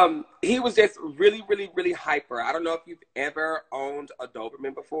about. He was just really, really, really hyper. I don't know if you've ever owned a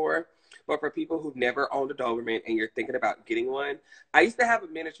Doberman before. But for people who've never owned a Doberman and you're thinking about getting one, I used to have a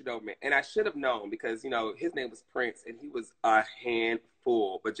miniature Doberman, and I should have known because, you know, his name was Prince, and he was a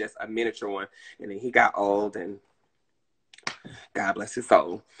handful, but just a miniature one. And then he got old, and God bless his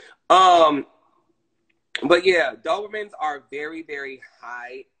soul. But yeah, Dobermans are very, very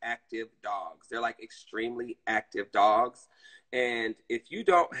high active dogs. They're like extremely active dogs. And if you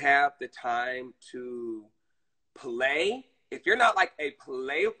don't have the time to play, if you're not like a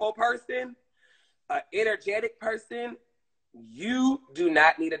playful person, an energetic person, you do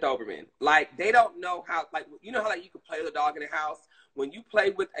not need a Doberman. Like, they don't know how, like, you know how like you can play with a dog in the house? When you play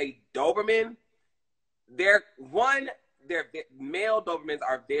with a Doberman, male Dobermans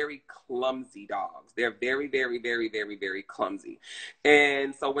are very clumsy dogs. They're very, very, very, very, very clumsy.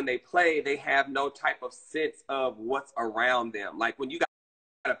 And so when they play, they have no type of sense of what's around them. Like when you got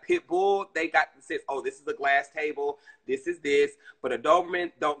a pit bull, they got the sense, oh, this is a glass table, this is this, but a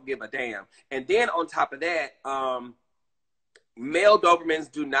Doberman don't give a damn. And then on top of that, male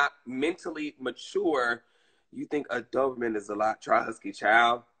Dobermans do not mentally mature. You think a Doberman is a lot? Try Husky,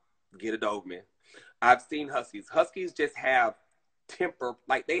 child. Get a Doberman. I've seen Huskies. Huskies just have temper,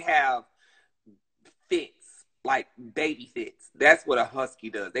 like they have fits, like baby fits. That's what a Husky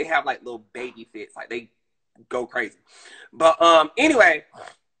does. They have like little baby fits, like they go crazy. But anyway,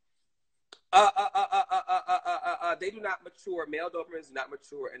 they do not mature. Male Dobermans do not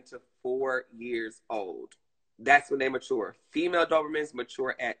mature until 4 years old. That's when they mature. Female Dobermans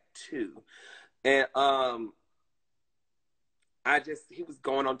mature at 2. And he was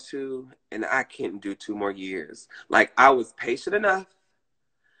going on 2, and I couldn't do 2 more years. Like, I was patient enough.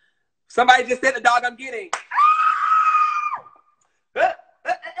 Somebody just said the dog I'm getting.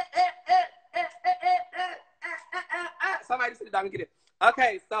 Somebody said the dog I'm getting.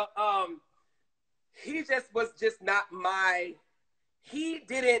 Okay, so he was not he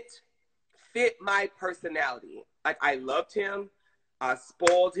didn't fit my personality. Like, I loved him. I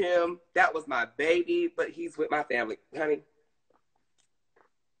spoiled him. That was my baby, but he's with my family. Honey,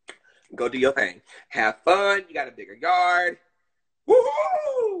 go do your thing. Have fun. You got a bigger yard.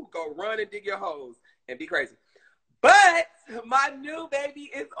 Woohoo! Go run and dig your holes and be crazy. But my new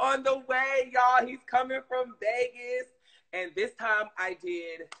baby is on the way, y'all. He's coming from Vegas. And this time I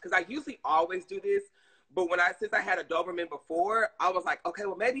did, because I usually always do this, but since I had a Doberman before, I was like, okay,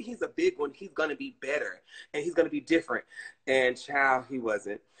 well, maybe he's a big one. He's going to be better and he's going to be different. And child, he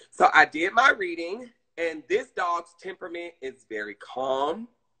wasn't. So I did my reading, and this dog's temperament is very calm,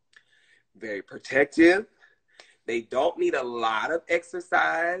 very protective. They don't need a lot of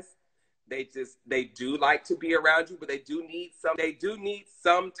exercise. They do like to be around you, but they do need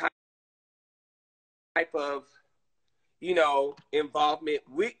some type of, involvement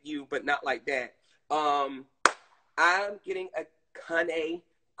with you, but not like that. I'm getting a Cane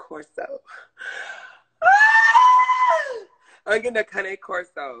Corso. I'm getting a Cane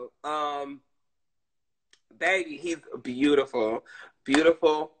Corso. Baby, he's beautiful.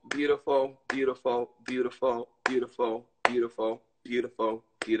 Beautiful, beautiful, beautiful, beautiful, beautiful, beautiful, beautiful,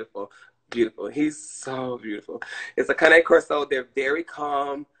 beautiful, beautiful. He's so beautiful. It's a Cane Corso. They're very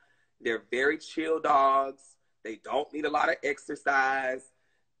calm. They're very chill dogs. They don't need a lot of exercise.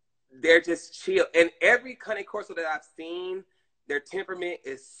 They're just chill. And every Cane Corso that I've seen, their temperament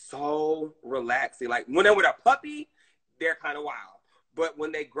is so relaxing. Like when they're with a puppy, they're kind of wild. But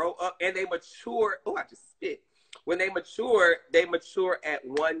when they grow up and they mature, oh, I just spit. When they mature at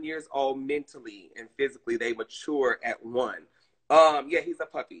 1 year old mentally and physically. They mature at 1. Yeah, he's a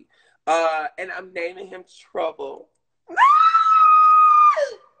puppy. And I'm naming him Trouble.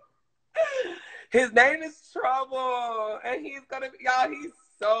 His name is Trouble, and he's gonna be, y'all, he's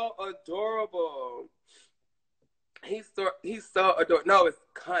so adorable. He's so adorable. No, it's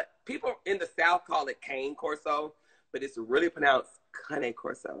people in the South call it Cane Corso, but it's really pronounced Cane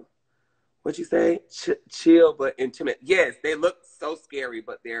Corso. What'd you say? Chill but intimate. Yes, they look so scary,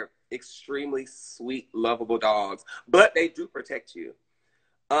 but they're extremely sweet, lovable dogs. But they do protect you.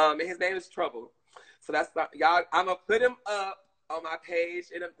 And his name is Trouble. So that's not, y'all. I'm gonna put him up on my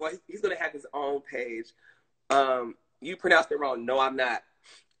page, and well, he's gonna have his own page. You pronounced it wrong. No, I'm not.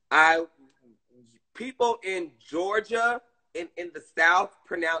 People in Georgia and in the South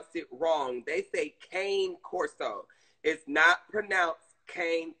pronounce it wrong. They say Cane Corso. It's not pronounced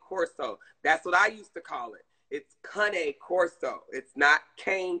Cane Corso. That's what I used to call it. It's Cane Corso. It's not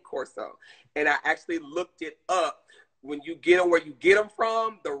Cane Corso. And I actually looked it up. When you get them where you get them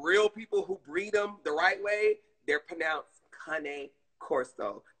from, the real people who breed them the right way, they're pronounced Cane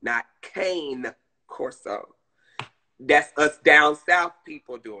Corso, not Cane Corso. That's us down south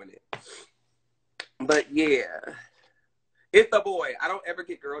people doing it. But yeah, it's a boy. I don't ever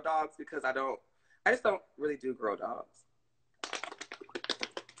get girl dogs because I just don't really do girl dogs.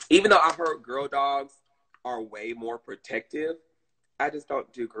 Even though I heard girl dogs are way more protective, I just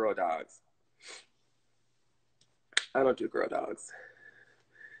don't do girl dogs. I don't do girl dogs.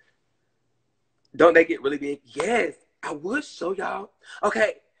 Don't they get really big? Yes, I would show y'all.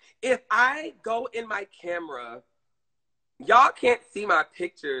 Okay, if I go in my camera, y'all can't see my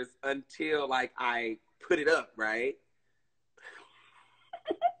pictures until like I put it up, right?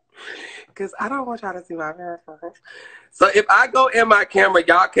 Because I don't want y'all to see my hair. So if I go in my camera,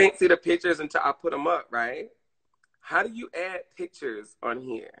 y'all can't see the pictures until I put them up, right? How do you add pictures on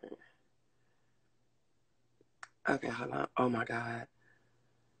here? Okay, hold on. Oh my God.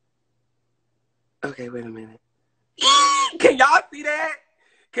 Okay, wait a minute. Can y'all see that?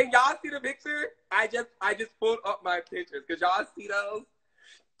 Can y'all see the picture? I just pulled up my pictures. Could y'all see those?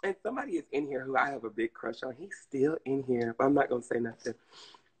 And somebody is in here who I have a big crush on. He's still in here, but I'm not gonna say nothing.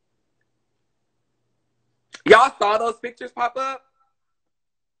 Y'all saw those pictures pop up?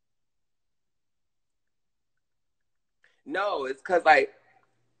 No, it's cause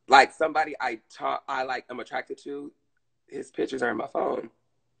like somebody I'm attracted to, his pictures are in my phone.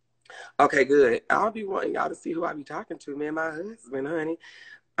 Okay, good. I'll be wanting y'all to see who I be talking to, man. My husband, honey.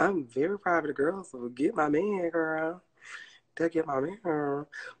 I'm very private girl, so get my man, girl. To get my man, girl.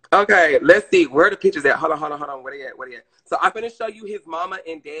 Okay, let's see. Where are the pictures at? Hold on. Where they at? So I'm gonna show you his mama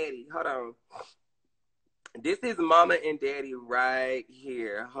and daddy. Hold on. This is mama and daddy right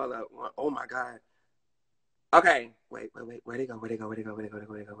here. Hold up. Oh my God. Okay. Wait. Where'd they go?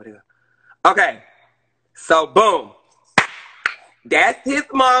 Okay. So boom. That's his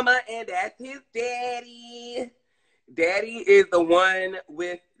mama and that's his daddy. Daddy is the one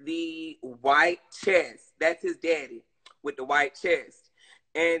with the white chest. That's his daddy with the white chest.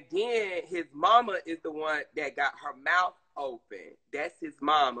 And then his mama is the one that got her mouth open. That's his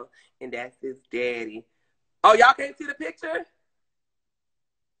mama and that's his daddy. Oh, y'all can't see the picture?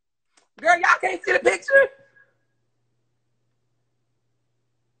 Girl, y'all can't see the picture?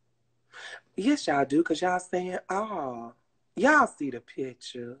 Yes, y'all do, because y'all saying, oh, y'all see the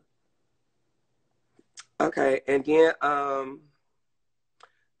picture. Okay, and then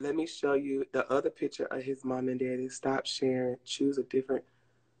Let me show you the other picture of his mom and daddy. Stop sharing. Choose a different.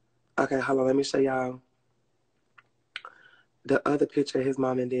 Okay, hold on. Let me show y'all the other picture of his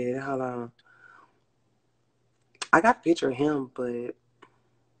mom and dad. Hold on. I got a picture of him, but.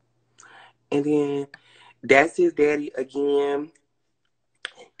 And then that's his daddy again.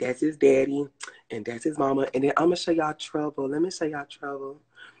 That's his daddy. And that's his mama. And then I'm going to show y'all Trouble. Let me show y'all Trouble.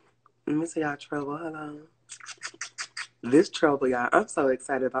 Let me show y'all Trouble. Hold on. This Trouble, y'all. I'm so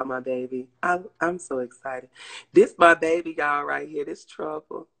excited about my baby. I'm so excited. This my baby, y'all, right here. This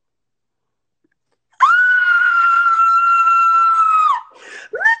Trouble.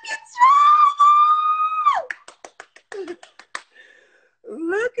 Look at Trouble!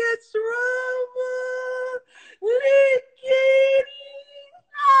 Look at Trouble! Look at him!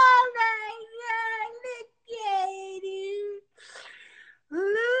 Oh my God! Look at him!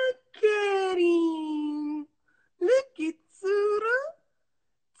 Look at him! Look at Suda!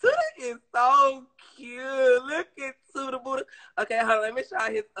 Suda is so cute. Look at Suda Buddha. Okay, hold on. Let me show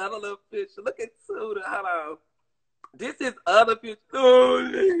you his other little picture. Look at Suda. Hold on. This is other picture. Oh,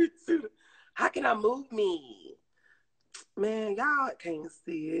 look at Suda. How can I move me? Man, y'all can't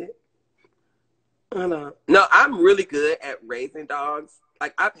see it. Hold on. No, I'm really good at raising dogs.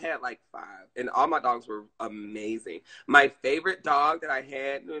 Like, I've had like 5, and all my dogs were amazing. My favorite dog that I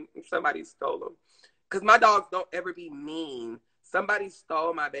had, somebody stole him. Because my dogs don't ever be mean. Somebody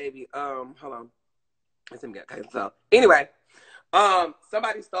stole my baby. Hold on. Okay, so anyway,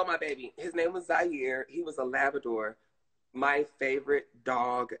 somebody stole my baby. His name was Zaire. He was a Labrador. My favorite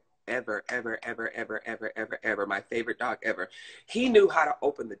dog ever, ever, ever, ever, ever, ever, ever. My favorite dog ever. He knew how to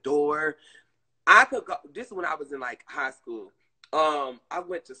open the door. I could go. This is when I was in like high school. I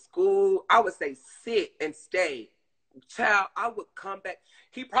went to school. I would say sit and stay. Child, I would come back.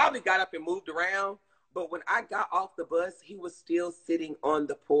 He probably got up and moved around. But when I got off the bus, he was still sitting on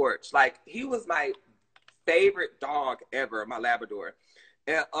the porch. Like, he was my favorite dog ever, my Labrador.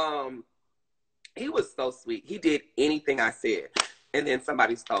 And he was so sweet. He did anything I said. And then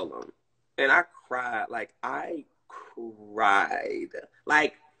somebody stole him. And I cried. Like, I cried.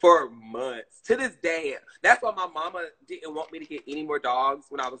 Like, for months. To this day. That's why my mama didn't want me to get any more dogs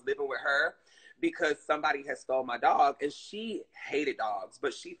when I was living with her. Because somebody had stole my dog, and she hated dogs,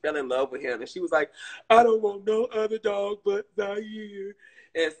 but she fell in love with him, and she was like, I don't want no other dog but Zaire.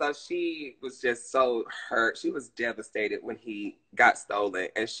 And so she was just so hurt. She was devastated when he got stolen,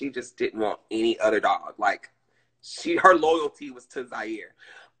 and she just didn't want any other dog. Like, her loyalty was to Zaire.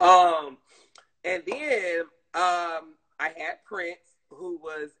 And then I had Prince, who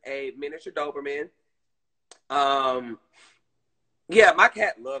was a miniature Doberman. Yeah, my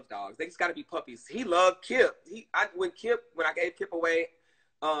cat loves dogs. They just got to be puppies. He loved Kip. When I gave Kip away,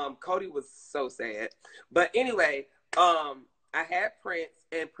 Cody was so sad. But anyway, I had Prince,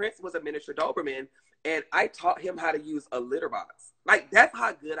 and Prince was a miniature Doberman, and I taught him how to use a litter box. Like, that's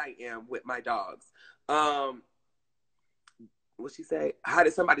how good I am with my dogs. What'd she say? How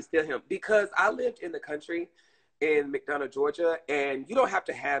did somebody steal him? Because I lived in the country in McDonough, Georgia, and you don't have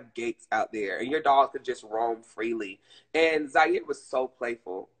to have gates out there, and your dog could just roam freely. And Zaire was so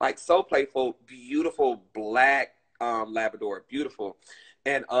playful, beautiful black Labrador, beautiful.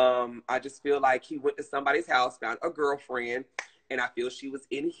 And I just feel like he went to somebody's house, found a girlfriend, and I feel she was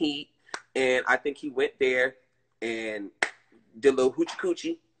in heat, and I think he went there and did a little hoochie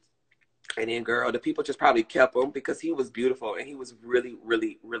coochie. And then, girl, the people just probably kept him because he was beautiful, and he was really,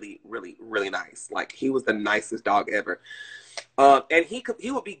 really, really, really, really nice. Like, he was the nicest dog ever. And he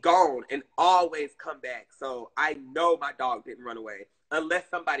would be gone and always come back. So I know my dog didn't run away unless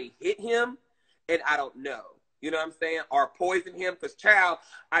somebody hit him, and I don't know. You know what I'm saying? Or poisoned him. Because, child,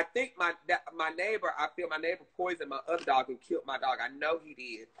 I think my neighbor poisoned my other dog and killed my dog. I know he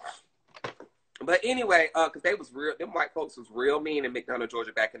did. But anyway, because them white folks was real mean in McDonough,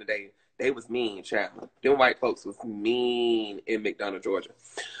 Georgia back in the day. They was mean, child. Them white folks was mean in McDonough, Georgia.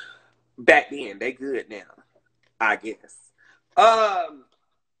 Back then, they good now, I guess. But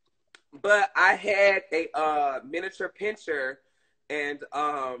I had a miniature pinscher, and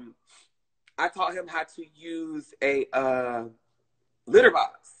I taught him how to use a litter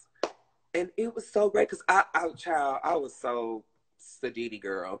box. And it was so great because I was so Sadidi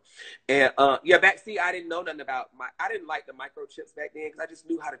girl. And I didn't know nothing about I didn't like the microchips back then because I just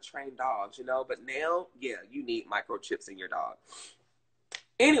knew how to train dogs, you know. But now, yeah, you need microchips in your dog.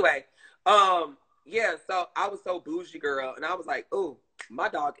 Anyway, so I was so bougie girl, and I was like, oh, my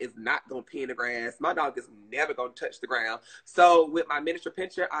dog is not gonna pee in the grass. My dog is never gonna touch the ground. So with my miniature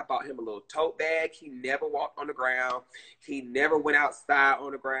pinscher, I bought him a little tote bag. He never walked on the ground. He never went outside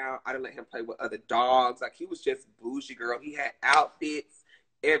on the ground. I didn't let him play with other dogs. Like, he was just bougie girl. He had outfits,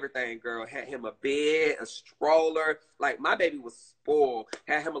 everything, girl. Had him a bed, a stroller. Like, my baby was spoiled.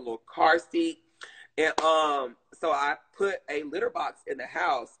 Had him a little car seat. And so I put a litter box in the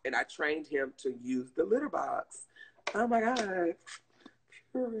house, and I trained him to use the litter box. Oh my God.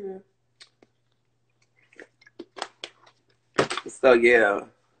 So yeah.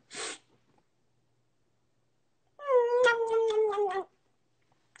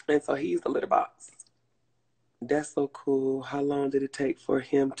 And so he used the litter box. That's so cool. How long did it take for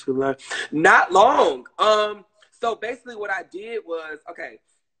him to learn? Not long. So basically what I did was, okay,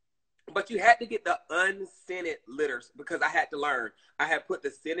 but you had to get the unscented litters because I had to learn. I had put the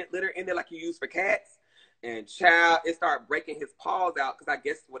scented litter in there like you use for cats. And child, it started breaking his paws out because I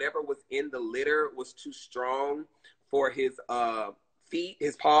guess whatever was in the litter was too strong for his feet,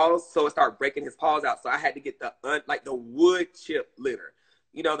 his paws. So it started breaking his paws out. So I had to get the like the wood chip litter.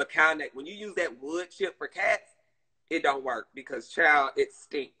 You know, the kind that when you use that wood chip for cats, it don't work because child, it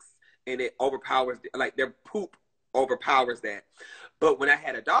stinks and it overpowers, like their poop overpowers that. But when I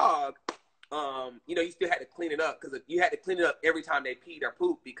had a dog, you know, you still had to clean it up because you had to clean it up every time they peed or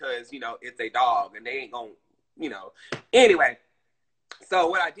poop because, you know, it's a dog and they ain't gonna, you know. Anyway, so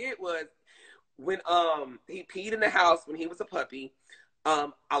what I did was when he peed in the house when he was a puppy,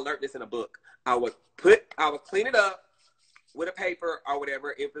 I learned this in a book. I would clean it up with a paper or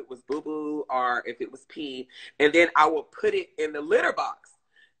whatever if it was boo-boo or if it was pee, and then I would put it in the litter box.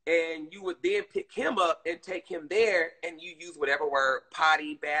 And you would then pick him up and take him there, and you use whatever word,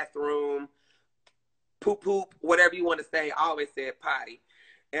 potty, bathroom, poop, whatever you want to say. I always said potty.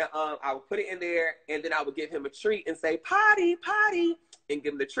 And I would put it in there, and then I would give him a treat and say, potty, and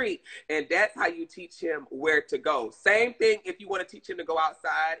give him the treat. And that's how you teach him where to go. Same thing if you want to teach him to go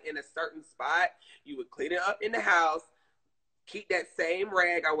outside in a certain spot. You would clean it up in the house, keep that same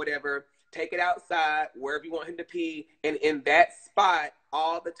rag or whatever, take it outside, wherever you want him to pee, and in that spot,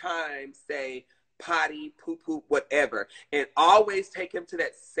 all the time, say potty, poop, whatever. And always take him to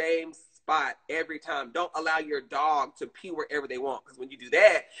that same spot every time. Don't allow your dog to pee wherever they want, because when you do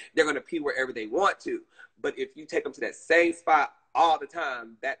that, they're going to pee wherever they want to. But if you take them to that same spot all the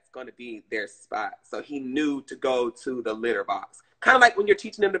time, that's going to be their spot. So he knew to go to the litter box. Kind of like when you're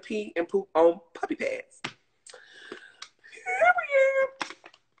teaching them to pee and poop on puppy pads.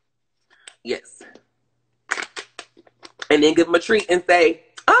 Yes. And then give them a treat and say,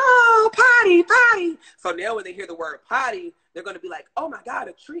 oh, potty. So now when they hear the word potty, they're going to be like, oh my God,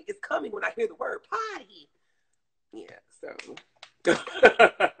 a treat is coming when I hear the word potty. Yeah, so.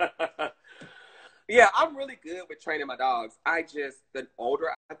 Yeah, I'm really good with training my dogs. The older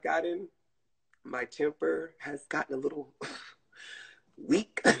I've gotten, my temper has gotten a little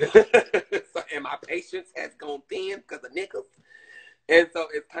weak. And my patience has gone thin because of niggas. And so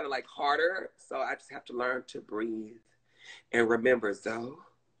it's kind of like harder. So I just have to learn to breathe. And remember, Zoe,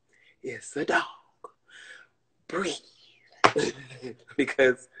 it's a dog. Breathe.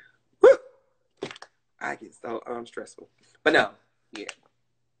 Because whew, I get so stressful. But no, yeah,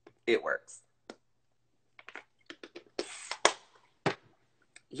 it works.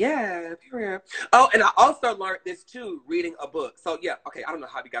 Yeah, period. Oh, and I also learned this too, reading a book. So yeah, okay, I don't know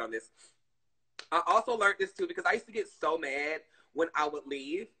how we got on this. I also learned this too because I used to get so mad when I would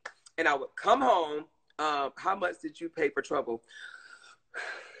leave and I would come home. How much did you pay for trouble?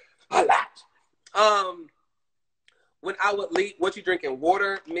 A lot. When I would leave, what you drinking?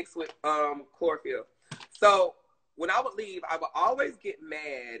 Water mixed with chlorophyll. So when I would leave, I would always get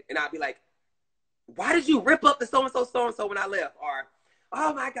mad and I'd be like, why did you rip up the so-and-so when I left? Or,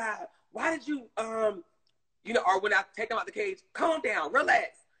 oh my God, why did you, you know, or when I take them out the cage, calm down,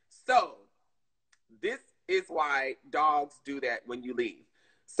 relax. So this is why dogs do that when you leave.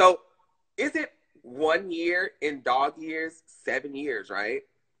 So is it 1 year in dog years, 7 years, right?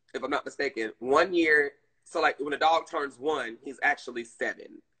 If I'm not mistaken, 1 year. So like when a dog turns 1, he's actually 7.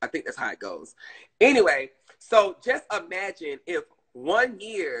 I think that's how it goes. Anyway, so just imagine if 1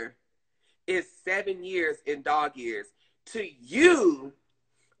 year is 7 years in dog years. To you,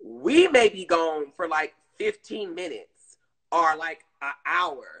 we may be gone for like 15 minutes or like an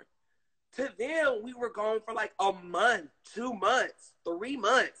hour. To them, we were gone for like a month, 2 months, 3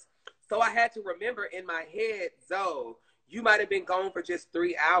 months. So I had to remember in my head, Zoe, you might have been gone for just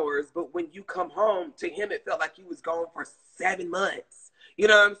 3 hours, but when you come home, to him, it felt like you was gone for 7 months. You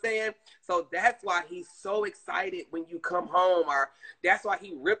know what I'm saying? So that's why he's so excited when you come home, or that's why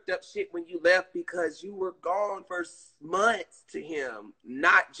he ripped up shit when you left, because you were gone for months to him,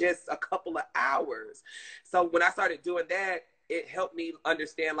 not just a couple of hours. So when I started doing that, it helped me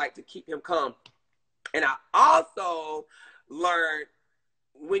understand, like, to keep him calm. And I also learned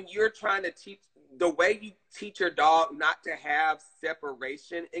when you're trying to teach, the way you teach your dog not to have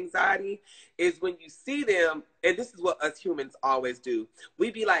separation anxiety is when you see them, and this is what us humans always do.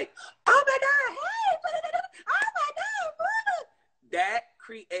 We be like, oh my God, hey, oh my God. That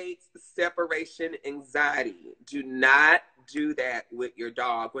creates separation anxiety. Do not do that with your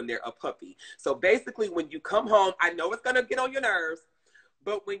dog when they're a puppy. So basically, when you come home, I know it's going to get on your nerves,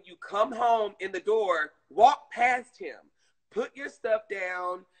 but when you come home in the door, walk past him, put your stuff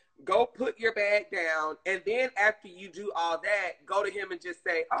down, go put your bag down, and then after you do all that, go to him and just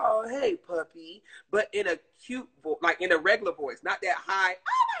say, oh, hey, puppy, but in a cute voice, like in a regular voice, not that high,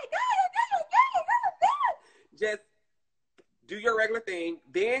 oh my God, just do your regular thing,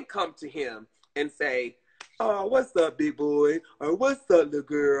 then come to him and say, oh, what's up, big boy? Or what's up, little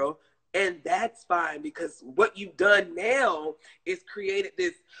girl? And that's fine, because what you've done now is created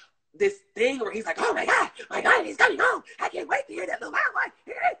this thing where he's like, oh my God, he's coming home. I can't wait to hear that little loud.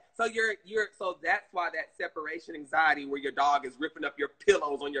 So so that's why that separation anxiety where your dog is ripping up your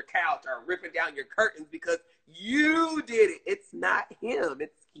pillows on your couch or ripping down your curtains because you did it. It's not him,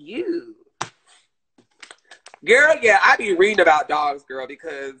 it's you. Girl, yeah, I be reading about dogs, girl,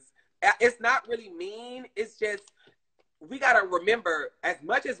 because it's not really mean. It's just, we got to remember, as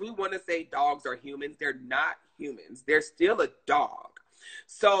much as we want to say dogs are humans, they're not humans. They're still a dog.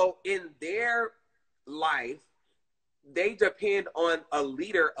 So in their life, they depend on a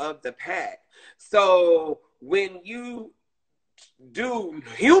leader of the pack. So when you do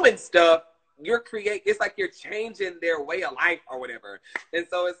human stuff, it's like you're changing their way of life or whatever. And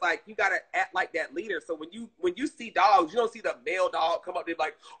so it's like, you got to act like that leader. So when you see dogs, you don't see the male dog come up there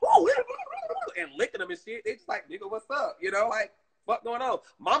like, oh, and licking them and shit. They just like, nigga, what's up? You know, like, what's going on?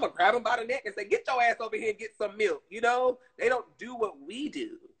 Mama grab him by the neck and say, get your ass over here and get some milk. You know, they don't do what we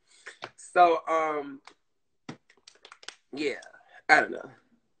do. So, yeah, I don't know.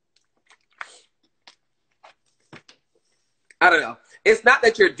 It's not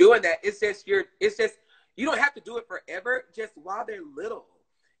that you're doing that. It's just you don't have to do it forever. Just while they're little,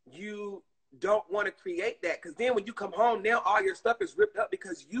 you don't want to create that, because then when you come home, now all your stuff is ripped up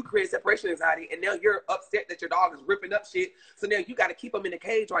because you create separation anxiety, and now you're upset that your dog is ripping up shit. So now you got to keep them in the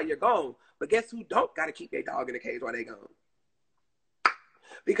cage while you're gone. But guess who don't got to keep their dog in the cage while they're gone?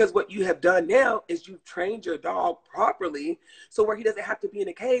 Because what you have done now is you've trained your dog properly, so where he doesn't have to be in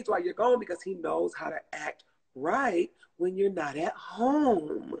a cage while you're gone, because he knows how to act right when you're not at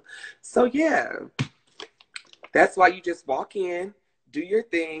home. So yeah, that's why you just walk in, do your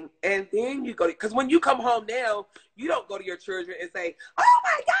thing, and then you go, because when you come home now, you don't go to your children and say, oh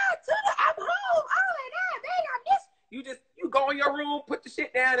my God, Tuna, I'm home. Oh my God, dang, I missed. You go in your room, put the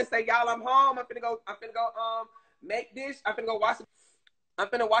shit down and say, y'all, I'm home. I'm finna go make dish. I'm finna wash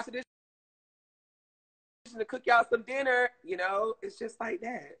the dish and cook y'all some dinner. You know, it's just like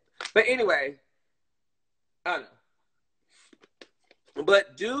that. But anyway, I don't know.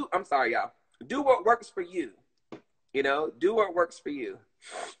 But I'm sorry, y'all. Do what works for you. You know, do what works for you.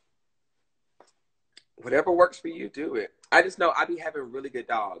 Whatever works for you, do it. I just know I be having really good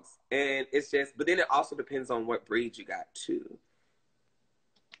dogs. And it's just, but then it also depends on what breed you got too.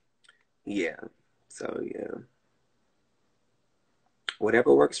 Yeah. So, yeah.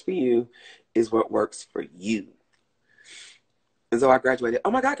 Whatever works for you is what works for you. And so I graduated.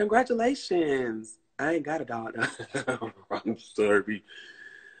 Oh my God, congratulations. I ain't got a dog. I'm sorry.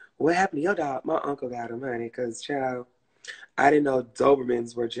 What happened to your dog? My uncle got him, honey, because, child, I didn't know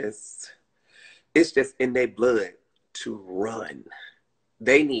Dobermans were it's just in their blood to run.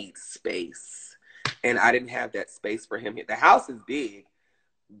 They need space. And I didn't have that space for him. The house is big,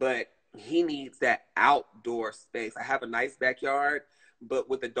 but he needs that outdoor space. I have a nice backyard, but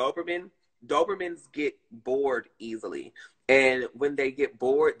with the Dobermans get bored easily. And when they get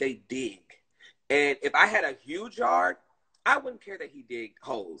bored, they dig. And if I had a huge yard, I wouldn't care that he digged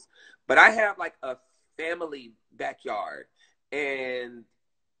holes. But I have like a family backyard, and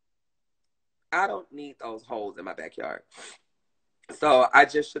I don't need those holes in my backyard. So I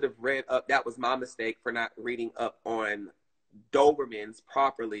just should have read up. That was my mistake for not reading up on Dobermans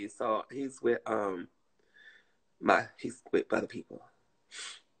properly. So he's with he's with other people.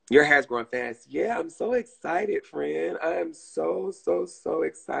 Your hair's growing fast. Yeah, I'm so excited, friend. I am so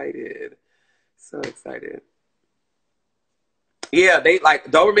excited. So excited. Yeah, they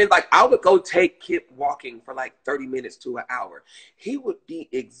like Doberman. Like, I would go take Kip walking for like 30 minutes to an hour. He would be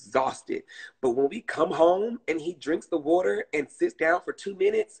exhausted. But when we come home and he drinks the water and sits down for 2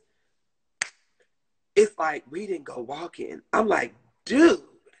 minutes, it's like we didn't go walking. I'm like, dude,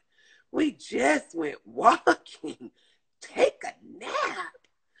 we just went walking. Take a nap.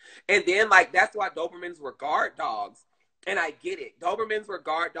 And then, like, that's why Dobermans were guard dogs. And I get it. Dobermans were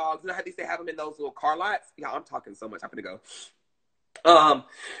guard dogs. You know how they say have them in those little car lots? Yeah, I'm talking so much. I'm gonna go.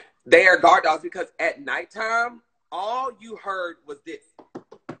 They are guard dogs because at nighttime, all you heard was this.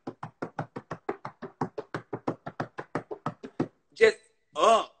 Just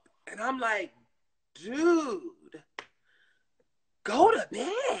up. And I'm like, dude, go to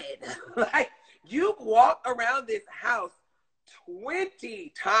bed. Like, you walk around this house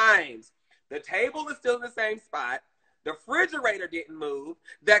 20 times. The table is still in the same spot. The refrigerator didn't move.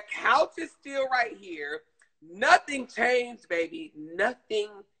 The couch is still right here. Nothing changed, baby. Nothing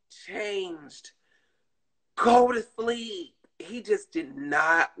changed. Go to sleep. He just did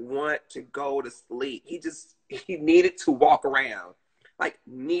not want to go to sleep. He needed to walk around. Like,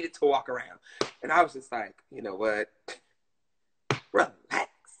 needed to walk around. And I was just like, you know what? Relax.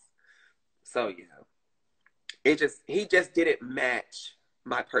 So, yeah. He just didn't match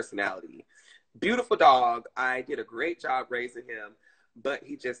my personality. Beautiful dog. I did a great job raising him, but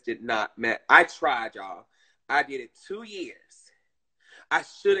he just did not match. I tried, y'all. I did it 2 years. I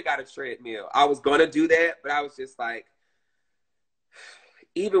should have got a treadmill. I was going to do that, but I was just like,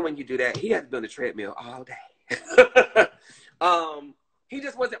 even when you do that, he has to be on the treadmill all day. He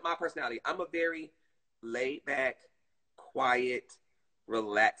just wasn't my personality. I'm a very laid back, quiet,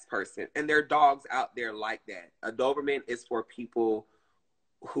 relaxed person. And there are dogs out there like that. A Doberman is for people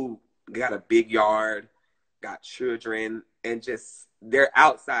who got a big yard, got children, and just, they're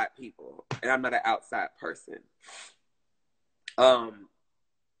outside people. And I'm not an outside person.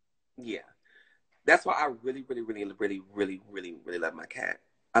 Yeah. That's why I really, really, really, really, really, really, really love my cat.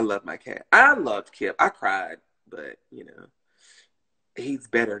 I love my cat. I loved Kip. I cried, but, he's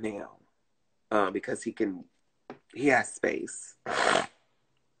better now because he has space.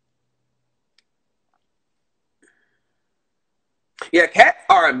 Yeah, cats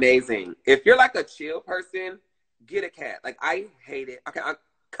are amazing. If you're like a chill person, get a cat. Like, I hate it. Okay, I'm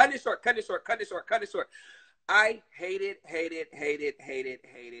cutting it short. I hated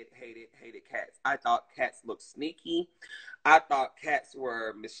cats. I thought cats looked sneaky. I thought cats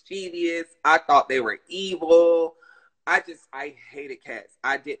were mischievous. I thought they were evil. I hated cats.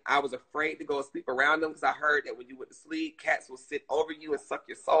 I was afraid to go sleep around them because I heard that when you went to sleep, cats will sit over you and suck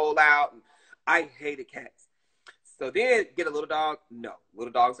your soul out. And I hated cats. So then get a little dog. No,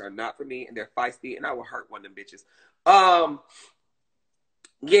 little dogs are not for me, and they're feisty, and I will hurt one of them bitches.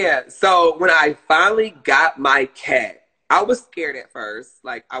 Yeah, so when I finally got my cat, I was scared at first.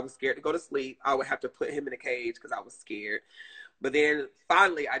 Like, I was scared to go to sleep. I would have to put him in a cage because I was scared. But then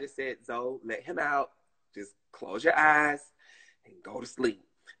finally, I just said, Zoe, let him out. Just close your eyes and go to sleep.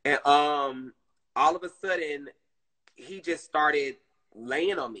 And all of a sudden, he just started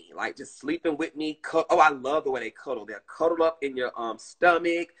laying on me, like just sleeping with me. Oh, I love the way they cuddle. They're cuddled up in your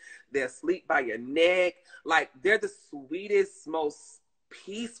stomach. They'll sleep by your neck. Like, they're the sweetest, most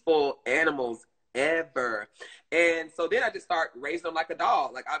peaceful animals ever. And so then I just start raising them like a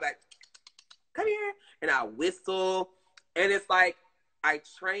dog. Like, I'm like, come here. And I whistle. And it's like, I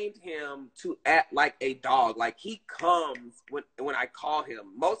trained him to act like a dog. Like, he comes when I call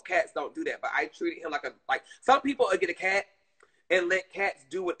him. Most cats don't do that, but I treated him like some people will get a cat and let cats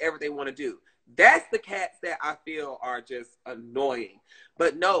do whatever they want to do. That's the cats that I feel are just annoying.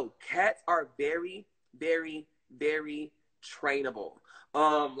 But no, cats are very, very, very trainable.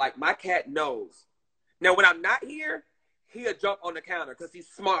 Like, my cat knows. Now, when I'm not here, he'll jump on the counter because he's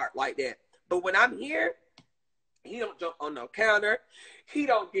smart like that. But when I'm here, he don't jump on no counter. He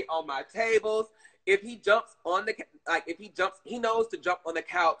don't get on my tables. If he jumps on he knows to jump on the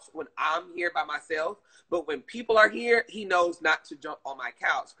couch when I'm here by myself. But when people are here, he knows not to jump on my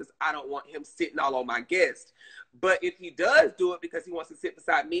couch because I don't want him sitting all on my guests. But if he does do it because he wants to sit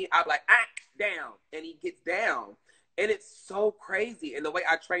beside me, I'm like, down. And he gets down. And it's so crazy. And the way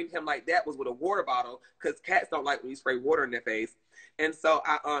I trained him like that was with a water bottle because cats don't like when you spray water in their face. And so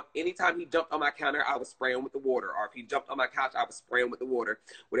anytime he jumped on my counter, I was spraying with the water. Or if he jumped on my couch, I was spraying with the water,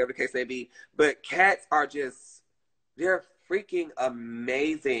 whatever the case may be. But cats are they're freaking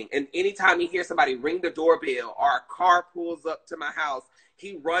amazing. And anytime he hears somebody ring the doorbell or a car pulls up to my house,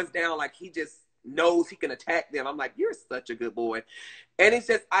 he runs down like he just knows he can attack them. I'm like, you're such a good boy. And it's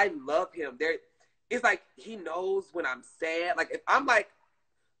just, I love him. It's like he knows when I'm sad. Like, if I'm like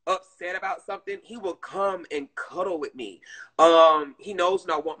upset about something, he will come and cuddle with me. He knows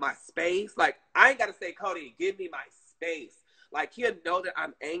when I want my space. Like, I ain't gotta say, Cody, give me my space. Like, he'll know that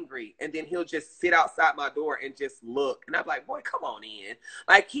I'm angry, and then he'll just sit outside my door and just look. And I'm like, boy, come on in.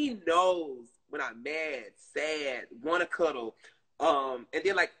 Like, he knows when I'm mad, sad, want to cuddle. And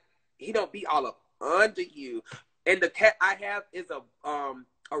then, like, he don't be all up under you. And the cat I have is a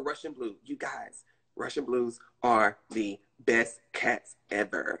Russian blue. You guys, Russian Blues are the best cats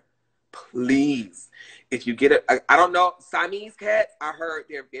ever. Please, if you get it, I don't know, Siamese cats, I heard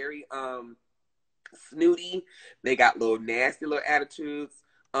they're very snooty. They got little nasty little attitudes.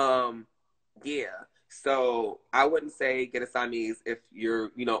 Yeah. So I wouldn't say get a Siamese if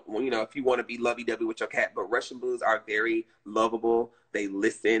you're, if you want to be lovey-dovey with your cat. But Russian Blues are very lovable. They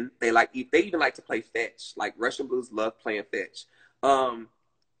listen. They even like to play fetch. Like Russian Blues love playing fetch.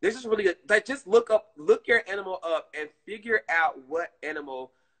 They're just really good. Like just look your animal up and figure out what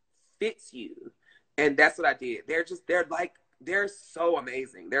animal fits you. And that's what I did. They're so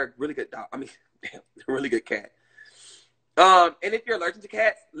amazing. They're a really good dog. I mean, damn, they're a really good cat. And if you're allergic to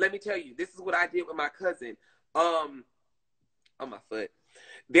cats, let me tell you, this is what I did with my cousin. On my foot.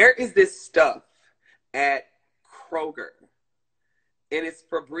 There is this stuff at Kroger, and it's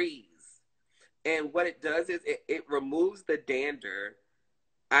Febreze. And what it does is it removes the dander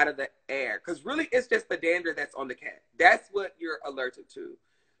out of the air. Because really, it's just the dander that's on the cat. That's what you're allergic to.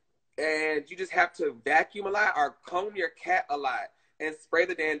 And you just have to vacuum a lot or comb your cat a lot and spray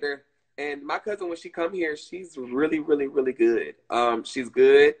the dander. And my cousin, when she come here, she's really, really, really good. She's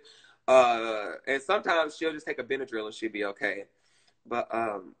good. And sometimes she'll just take a Benadryl and she'll be okay. But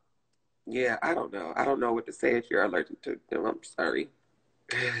yeah, I don't know. I don't know what to say if you're allergic to them. I'm sorry.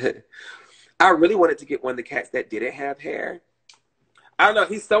 I really wanted to get one of the cats that didn't have hair. I don't know.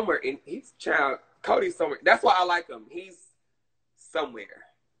 He's somewhere. Cody's somewhere. That's why I like him. He's somewhere.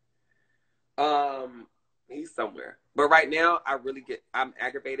 He's somewhere. But right now, I'm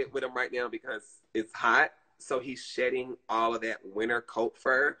aggravated with him right now because it's hot. So he's shedding all of that winter coat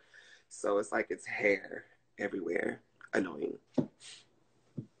fur. So it's like it's hair everywhere. Annoying.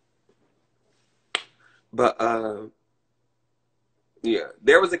 But, yeah,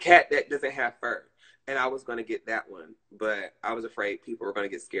 there was a cat that doesn't have fur. And I was going to get that one. But I was afraid people were going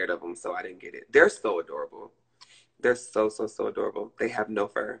to get scared of them. So I didn't get it. They're so adorable. They're so, so, so adorable. They have no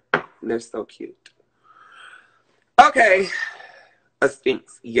fur. And they're so cute. Okay. A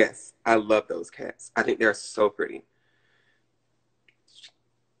Sphinx. Yes. I love those cats. I think they're so pretty.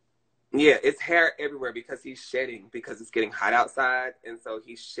 Yeah, it's hair everywhere because he's shedding because it's getting hot outside. And so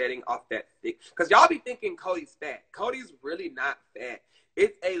he's shedding off that thick. Because y'all be thinking Cody's fat. Cody's really not fat.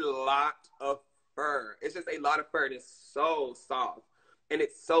 It's a lot of fur. It's just a lot of fur. And it's so soft. And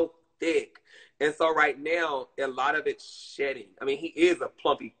it's so thick. And so right now, a lot of it's shedding. I mean, he is a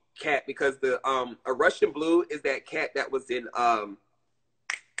plumpy cat because a Russian Blue is that cat that was in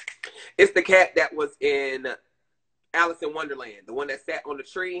it's the cat that was in Alice in Wonderland, the one that sat on the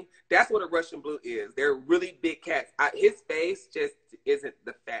tree. That's what a Russian Blue is. They're really big cats. His face just isn't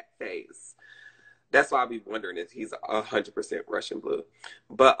the fat face. That's why I be wondering if he's 100% Russian Blue.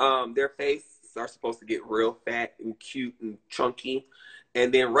 But their faces are supposed to get real fat and cute and chunky.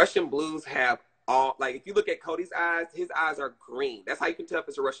 And then Russian Blues have if you look at Cody's eyes, his eyes are green. That's how you can tell if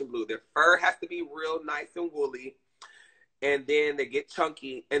it's a Russian Blue. Their fur has to be real nice and woolly. And then they get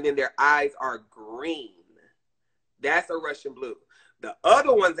chunky. And then their eyes are green. That's a Russian Blue. The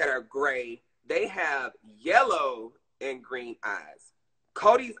other ones that are gray, they have yellow and green eyes.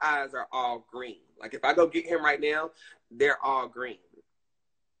 Cody's eyes are all green. Like if I go get him right now, they're all green.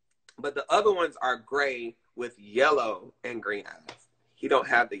 But the other ones are gray with yellow and green eyes. He don't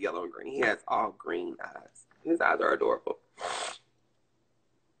have the yellow and green. He has all green eyes. His eyes are adorable.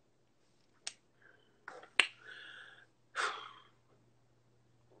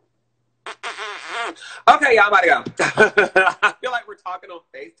 Okay, y'all, I'm about to go. I feel like we're talking on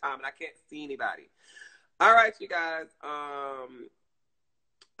FaceTime and I can't see anybody. All right, you guys. I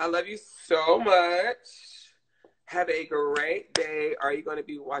love you so much. Have a great day. Are you going to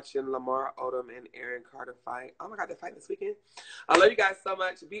be watching Lamar Odom and Aaron Carter fight? Oh my God, they're fighting this weekend. I love you guys so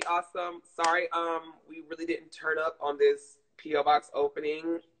much. Be awesome. Sorry, we really didn't turn up on this P.O. Box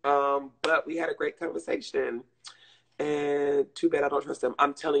opening, but we had a great conversation. And too bad I don't trust them.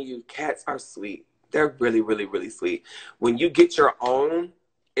 I'm telling you, cats are sweet. They're really, really, really sweet. When you get your own,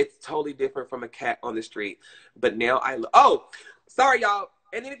 it's totally different from a cat on the street. But now sorry, y'all.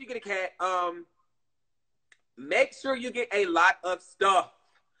 And then if you get a cat, make sure you get a lot of stuff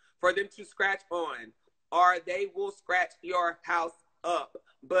for them to scratch on, or they will scratch your house up.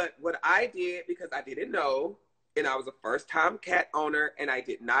 But what I did, because I didn't know, and I was a first-time cat owner, and I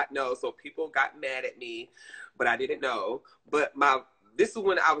did not know, so people got mad at me, but I didn't know. But this is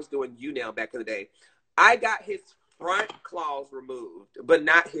when I was doing YouNow back in the day. I got his front claws removed, but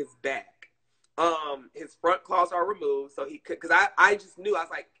not his back. His front claws are removed, so he could, because I just knew, I was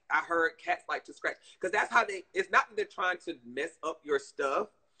like, I heard cats like to scratch, because that's how it's not that they're trying to mess up your stuff,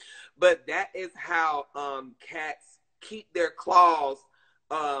 but that is how cats keep their claws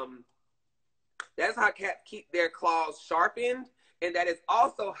That's how cats keep their claws sharpened. And that is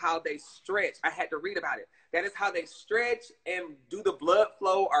also how they stretch. I had to read about it. That is how they stretch and do the blood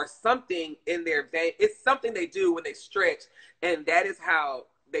flow or something in their vein. It's something they do when they stretch. And that is how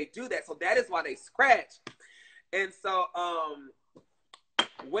they do that. So that is why they scratch. And so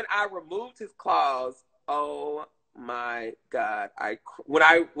when I removed his claws, oh my God. When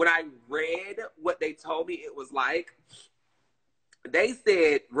I read what they told me it was like, they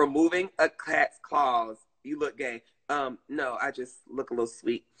said removing a cat's claws, you look gay. No, I just look a little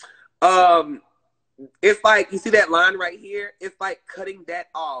sweet. It's like, you see that line right here? It's like cutting that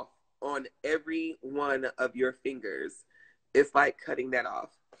off on every one of your fingers. It's like cutting that off.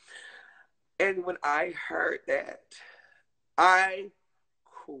 And when I heard that, I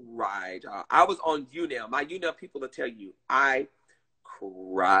cried. I was on YouNow. My YouNow people will tell you, I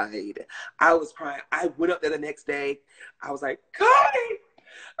cried. I was crying. I went up there the next day. I was like, Cody,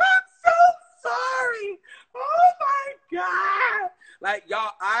 I'm so sorry. Oh my God. Like,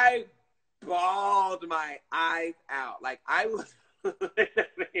 y'all, I bawled my eyes out. Like, I was,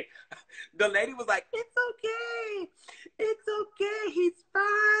 the lady was like, it's okay. It's okay. He's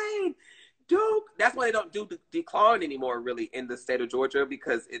fine. Dude, that's why they don't do declawing anymore, really, in the state of Georgia,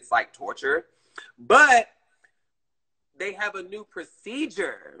 because it's like torture. But they have a new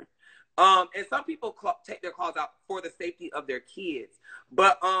procedure. And some people take their claws out for the safety of their kids.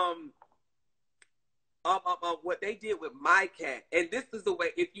 But what they did with my cat, and this is the way,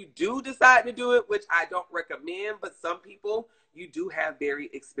 if you do decide to do it, which I don't recommend, but some people, you do have very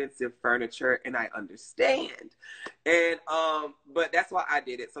expensive furniture, and I understand. And but that's why I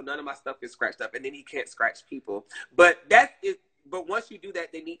did it. So none of my stuff is scratched up, and then he can't scratch people. But that's it. But once you do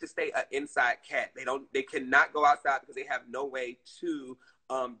that, they need to stay an inside cat. They cannot go outside because they have no way to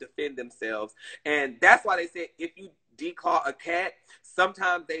defend themselves. And that's why they said if you declaw a cat,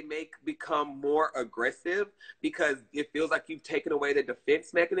 sometimes they may become more aggressive because it feels like you've taken away the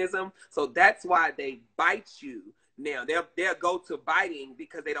defense mechanism. So that's why they bite you. Now they'll go to biting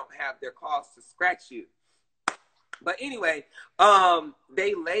because they don't have their claws to scratch you. But anyway,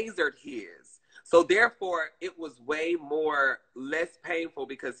 they lasered his. So therefore, it was less painful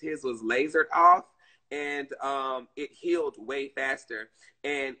because his was lasered off, and it healed way faster.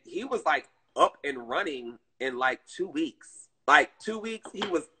 And he was like up and running in like 2 weeks. Like 2 weeks, he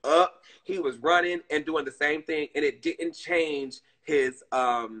was up, he was running and doing the same thing, and it didn't change his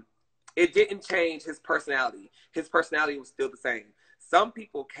personality. His personality was still the same. Some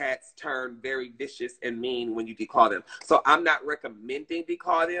people, cats turn very vicious and mean when you declaw them. So I'm not recommending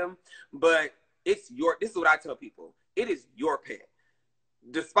declaw them, but this is what I tell people. It is your pet.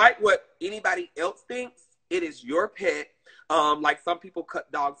 Despite what anybody else thinks, it is your pet. Like some people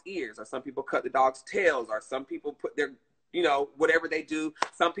cut dogs' ears, or some people cut the dog's tails, or some people put their, whatever they do.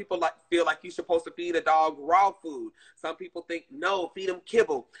 Some people feel like you're supposed to feed a dog raw food. Some people think, no, feed them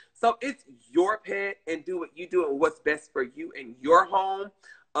kibble. So it's your pet, and do what you do and what's best for you and your home.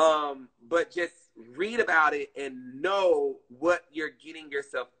 But just read about it and know what you're getting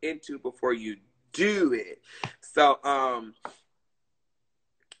yourself into before you do it. So,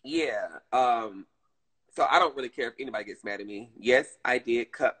 yeah. So I don't really care if anybody gets mad at me. Yes, I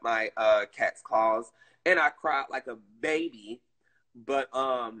did cut my cat's claws, and I cried like a baby. But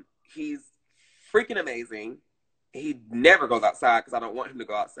he's freaking amazing. He never goes outside because I don't want him to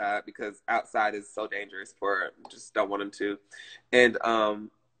go outside because outside is so dangerous just don't want him to. And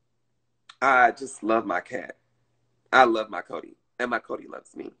I just love my cat. I love my Cody, and my Cody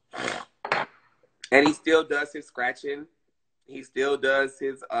loves me. And he still does his scratching. He still does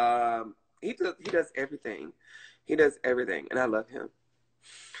his he does everything. He does everything, and I love him.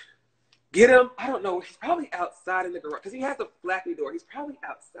 Get him. I don't know. He's probably outside in the garage because he has a flappy door. He's probably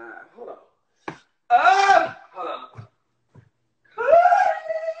outside. Hold on. Hold on.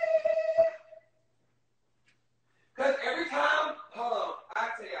 Because every time, hold on, I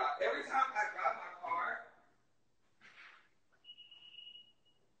tell y'all, every time I drive my car,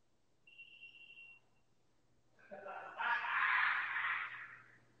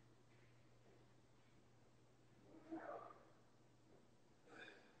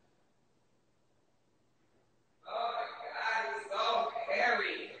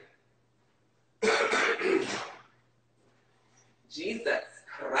 Jesus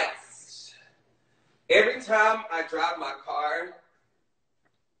Christ. Every time I drive my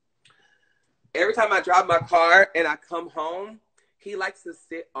car and I come home, he likes to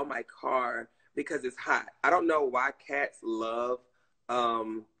sit on my car because it's hot. I don't know why cats love,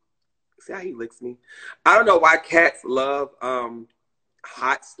 see how he licks me? I don't know why cats love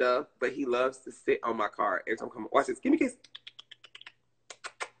hot stuff, but he loves to sit on my car every time I come home. Watch this. Give me a kiss.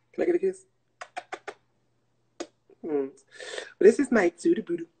 Can I get a kiss? This is my Tuda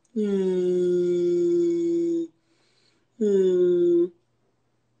Buddha.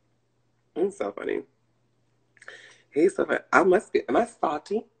 It's so funny. He's so funny. Am I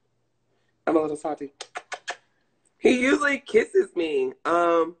salty? I'm a little salty. He usually kisses me.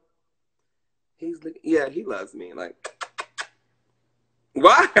 He loves me. Like,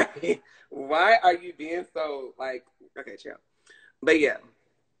 why? Why are you being so like? Okay, chill. But yeah,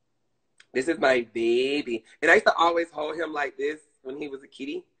 this is my baby, and I used to always hold him like this when he was a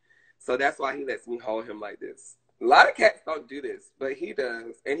kitty, so that's why he lets me hold him like this. A lot of cats don't do this, but he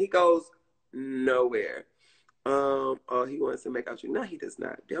does, and he goes nowhere. Oh, he wants to make out you. No, he does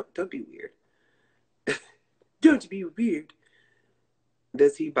not. Don't be weird. Don't be weird.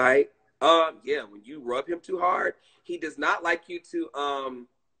 Does he bite? Yeah, when you rub him too hard, he does not like you to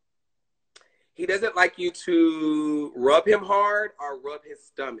he doesn't like you to rub him hard or rub his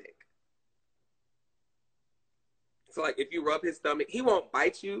stomach. So like if you rub his stomach, he won't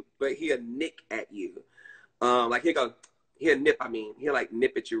bite you, but he'll nick at you. Like he'll nip, he'll like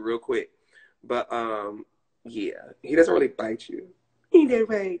nip at you real quick. But yeah, he doesn't really bite you. Ain't that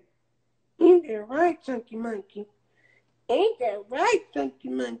right? Ain't that right, chunky monkey? Ain't that right, chunky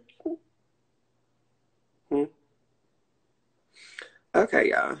monkey? Okay,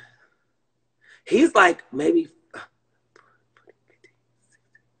 y'all. He's like maybe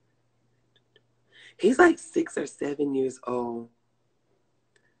he's like 6 or 7 years old.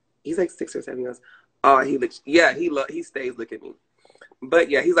 He's like 6 or 7 years. Oh, he stays looking at me. But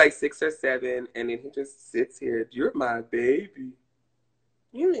yeah, he's like 6 or 7, and then he just sits here. You're my baby.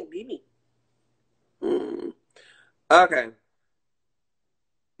 You're my baby. Okay.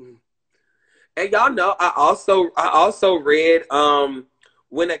 And y'all know I also read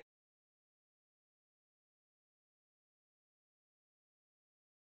when a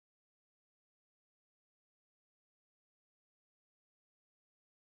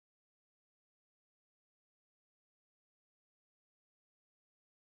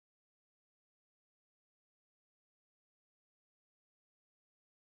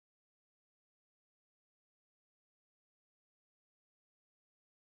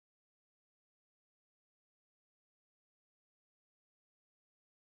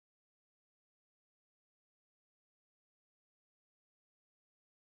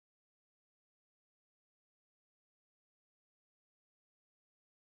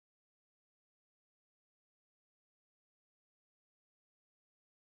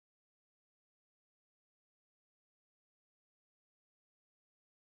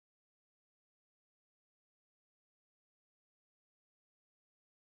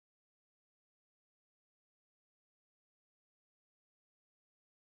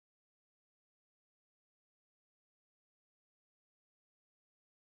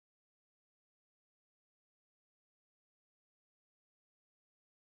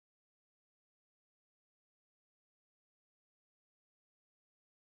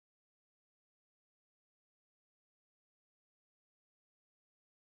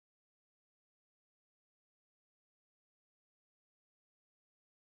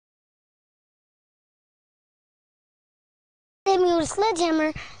hit me with a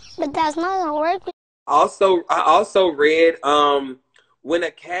sledgehammer, but that's not gonna work. I also read when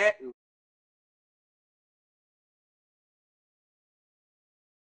a cat